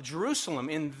Jerusalem.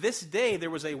 In this day, there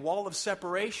was a wall of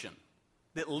separation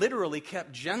that literally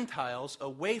kept Gentiles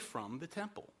away from the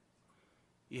temple.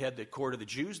 You had the court of the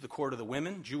Jews, the court of the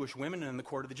women, Jewish women, and the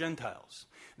court of the Gentiles.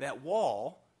 That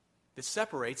wall that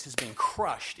separates has been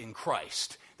crushed in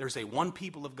Christ. There's a one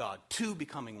people of God, two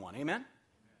becoming one. Amen?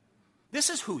 This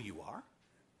is who you are.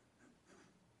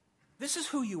 This is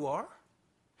who you are.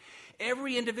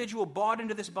 Every individual bought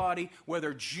into this body,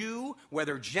 whether Jew,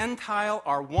 whether Gentile,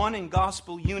 are one in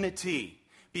gospel unity.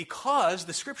 Because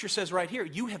the scripture says right here,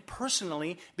 you have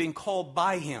personally been called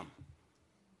by him.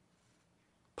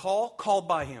 Paul called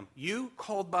by him. You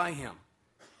called by him.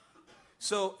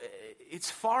 So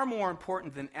it's far more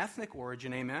important than ethnic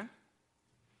origin, amen?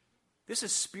 This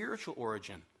is spiritual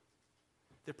origin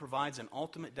that provides an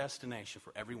ultimate destination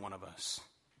for every one of us.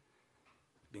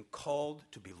 Been called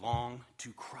to belong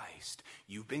to Christ.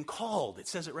 You've been called. It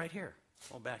says it right here.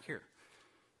 All back here.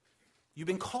 You've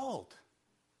been called.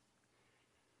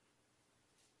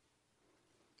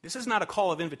 This is not a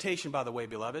call of invitation, by the way,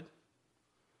 beloved.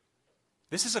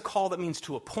 This is a call that means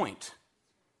to appoint.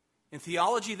 In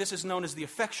theology, this is known as the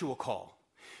effectual call.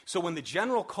 So when the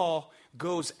general call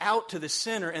goes out to the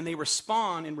sinner and they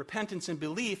respond in repentance and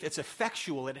belief, it's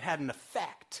effectual. It had an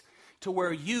effect to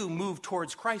where you move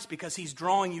towards Christ because he's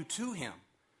drawing you to him.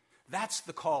 That's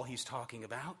the call he's talking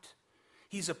about.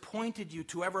 He's appointed you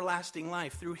to everlasting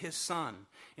life through his Son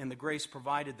and the grace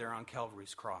provided there on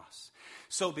Calvary's cross.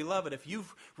 So, beloved, if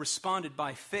you've responded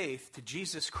by faith to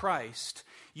Jesus Christ,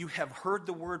 you have heard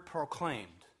the word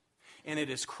proclaimed, and it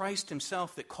is Christ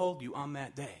himself that called you on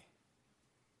that day.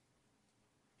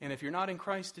 And if you're not in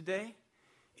Christ today,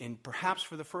 and perhaps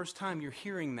for the first time you're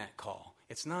hearing that call,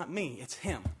 it's not me, it's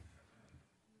him.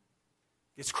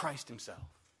 It's Christ himself.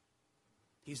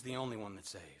 He's the only one that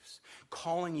saves.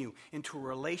 Calling you into a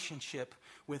relationship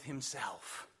with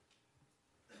himself.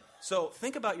 So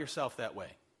think about yourself that way.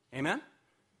 Amen?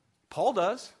 Paul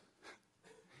does.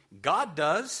 God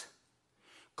does.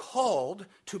 Called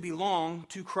to belong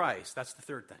to Christ. That's the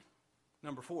third thing.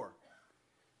 Number 4.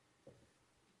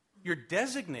 You're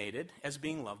designated as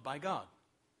being loved by God.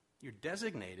 You're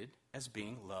designated as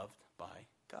being loved by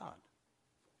God.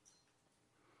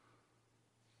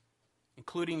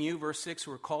 Including you, verse 6,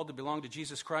 who are called to belong to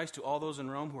Jesus Christ, to all those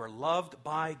in Rome who are loved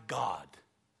by God.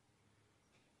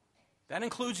 That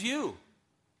includes you.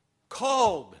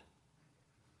 Called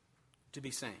to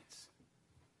be saints.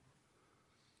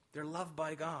 They're loved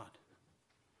by God.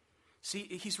 See,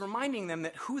 he's reminding them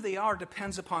that who they are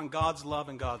depends upon God's love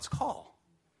and God's call.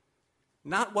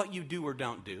 Not what you do or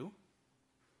don't do.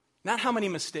 Not how many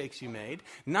mistakes you made.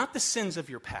 Not the sins of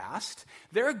your past.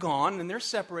 They're gone and they're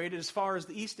separated as far as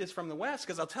the east is from the west.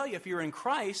 Because I'll tell you, if you're in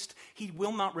Christ, he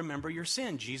will not remember your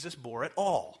sin. Jesus bore it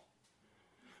all.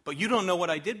 But you don't know what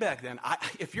I did back then.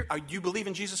 Do you believe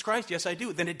in Jesus Christ? Yes, I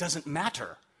do. Then it doesn't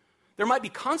matter. There might be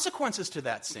consequences to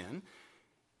that sin,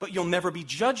 but you'll never be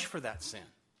judged for that sin.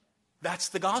 That's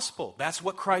the gospel. That's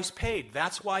what Christ paid.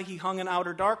 That's why he hung in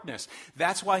outer darkness.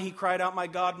 That's why he cried out, my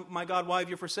God, why have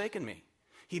you forsaken me?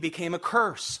 He became a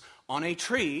curse on a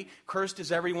tree. Cursed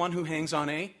is everyone who hangs on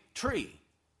a tree.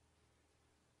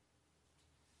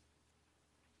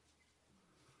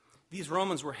 These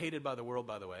Romans were hated by the world,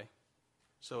 by the way.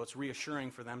 So it's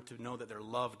reassuring for them to know that they're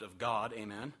loved of God.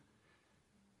 Amen.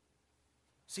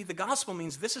 See, the gospel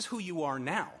means this is who you are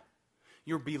now.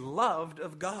 You're beloved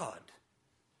of God.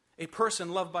 A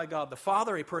person loved by God the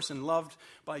Father, a person loved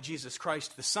by Jesus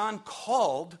Christ the Son,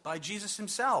 called by Jesus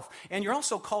himself. And you're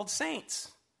also called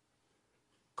saints.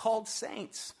 Called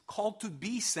saints. Called to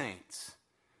be saints.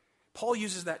 Paul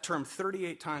uses that term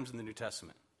 38 times in the New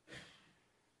Testament.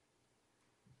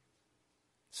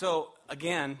 So,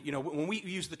 again, when we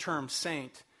use the term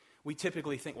saint, we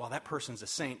typically think, well, that person's a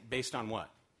saint based on what?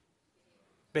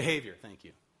 Behavior, thank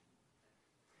you.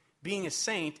 Being a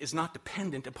saint is not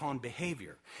dependent upon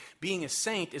behavior. Being a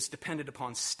saint is dependent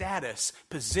upon status,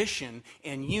 position,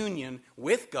 and union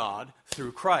with God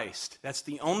through Christ. That's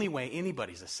the only way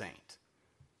anybody's a saint.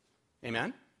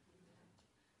 Amen?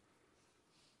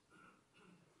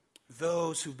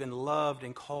 Those who've been loved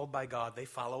and called by God, they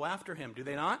follow after him, do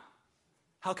they not?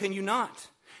 How can you not?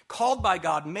 Called by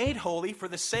God, made holy for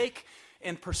the sake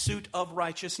and pursuit of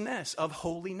righteousness, of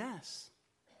holiness.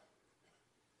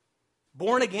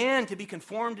 Born again to be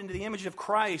conformed into the image of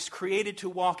Christ, created to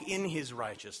walk in his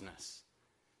righteousness.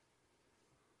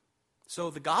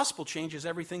 So the gospel changes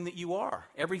everything that you are,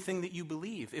 everything that you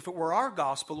believe. If it were our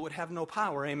gospel, it would have no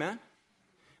power, amen?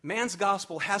 Man's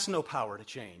gospel has no power to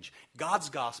change. God's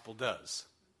gospel does.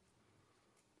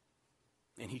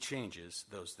 And he changes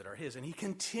those that are his. And he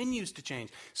continues to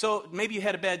change. So maybe you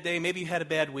had a bad day. Maybe you had a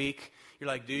bad week. You're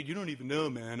like, dude, you don't even know,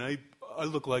 man. I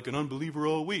look like an unbeliever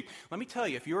all week. Let me tell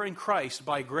you, if you're in Christ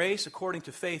by grace, according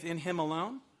to faith in him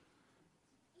alone,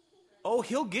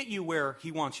 he'll get you where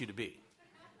he wants you to be.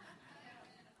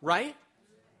 Right?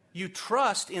 You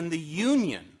trust in the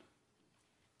union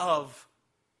of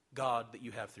God that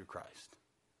you have through Christ.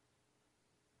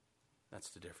 That's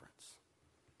the difference.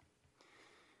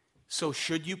 So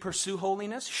should you pursue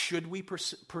holiness? Should we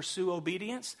pursue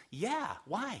obedience? Yeah.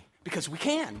 Why? Because we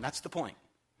can. That's the point.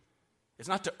 It's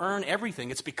not to earn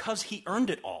everything. It's because he earned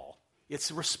it all.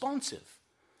 It's responsive.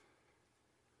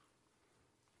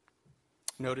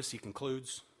 Notice he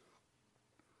concludes,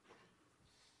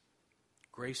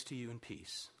 grace to you and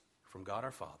peace from God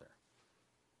our Father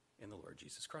and the Lord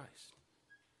Jesus Christ.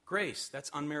 Grace,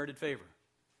 that's unmerited favor.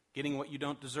 Getting what you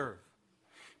don't deserve.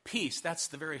 Peace, that's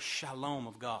the very shalom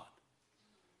of God.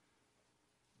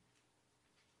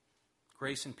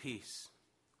 Grace and peace.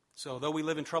 So though we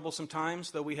live in troublesome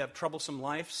times, though we have troublesome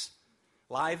lives,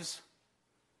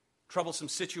 troublesome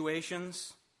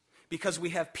situations, because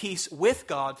we have peace with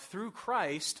God through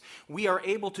Christ, we are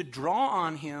able to draw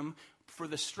on him for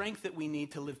the strength that we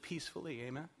need to live peacefully.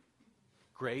 Amen?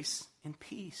 Grace and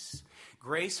peace.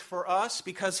 Grace for us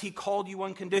because he called you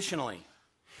unconditionally.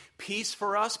 Peace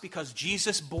for us because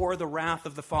Jesus bore the wrath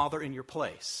of the Father in your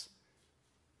place.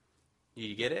 Did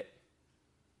you get it?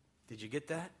 Did you get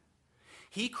that?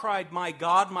 He cried, my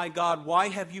God, why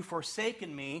have you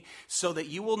forsaken me? So that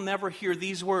you will never hear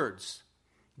these words.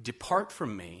 Depart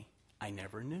from me, I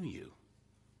never knew you.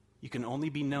 You can only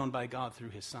be known by God through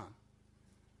his Son.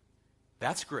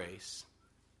 That's grace.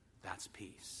 That's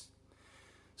peace.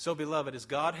 So, beloved, as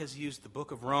God has used the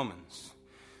book of Romans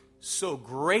so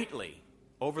greatly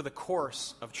over the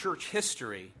course of church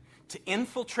history to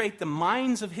infiltrate the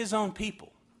minds of his own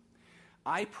people,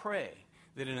 I pray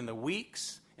that in the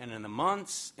weeks and in the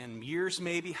months and years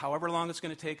maybe, however long it's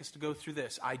going to take us to go through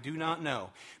this, I do not know,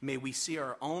 may we see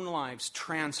our own lives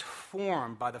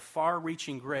transformed by the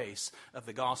far-reaching grace of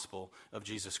the gospel of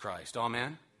Jesus Christ.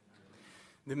 Amen?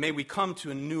 That may we come to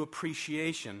a new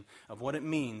appreciation of what it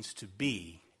means to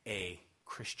be a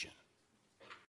Christian.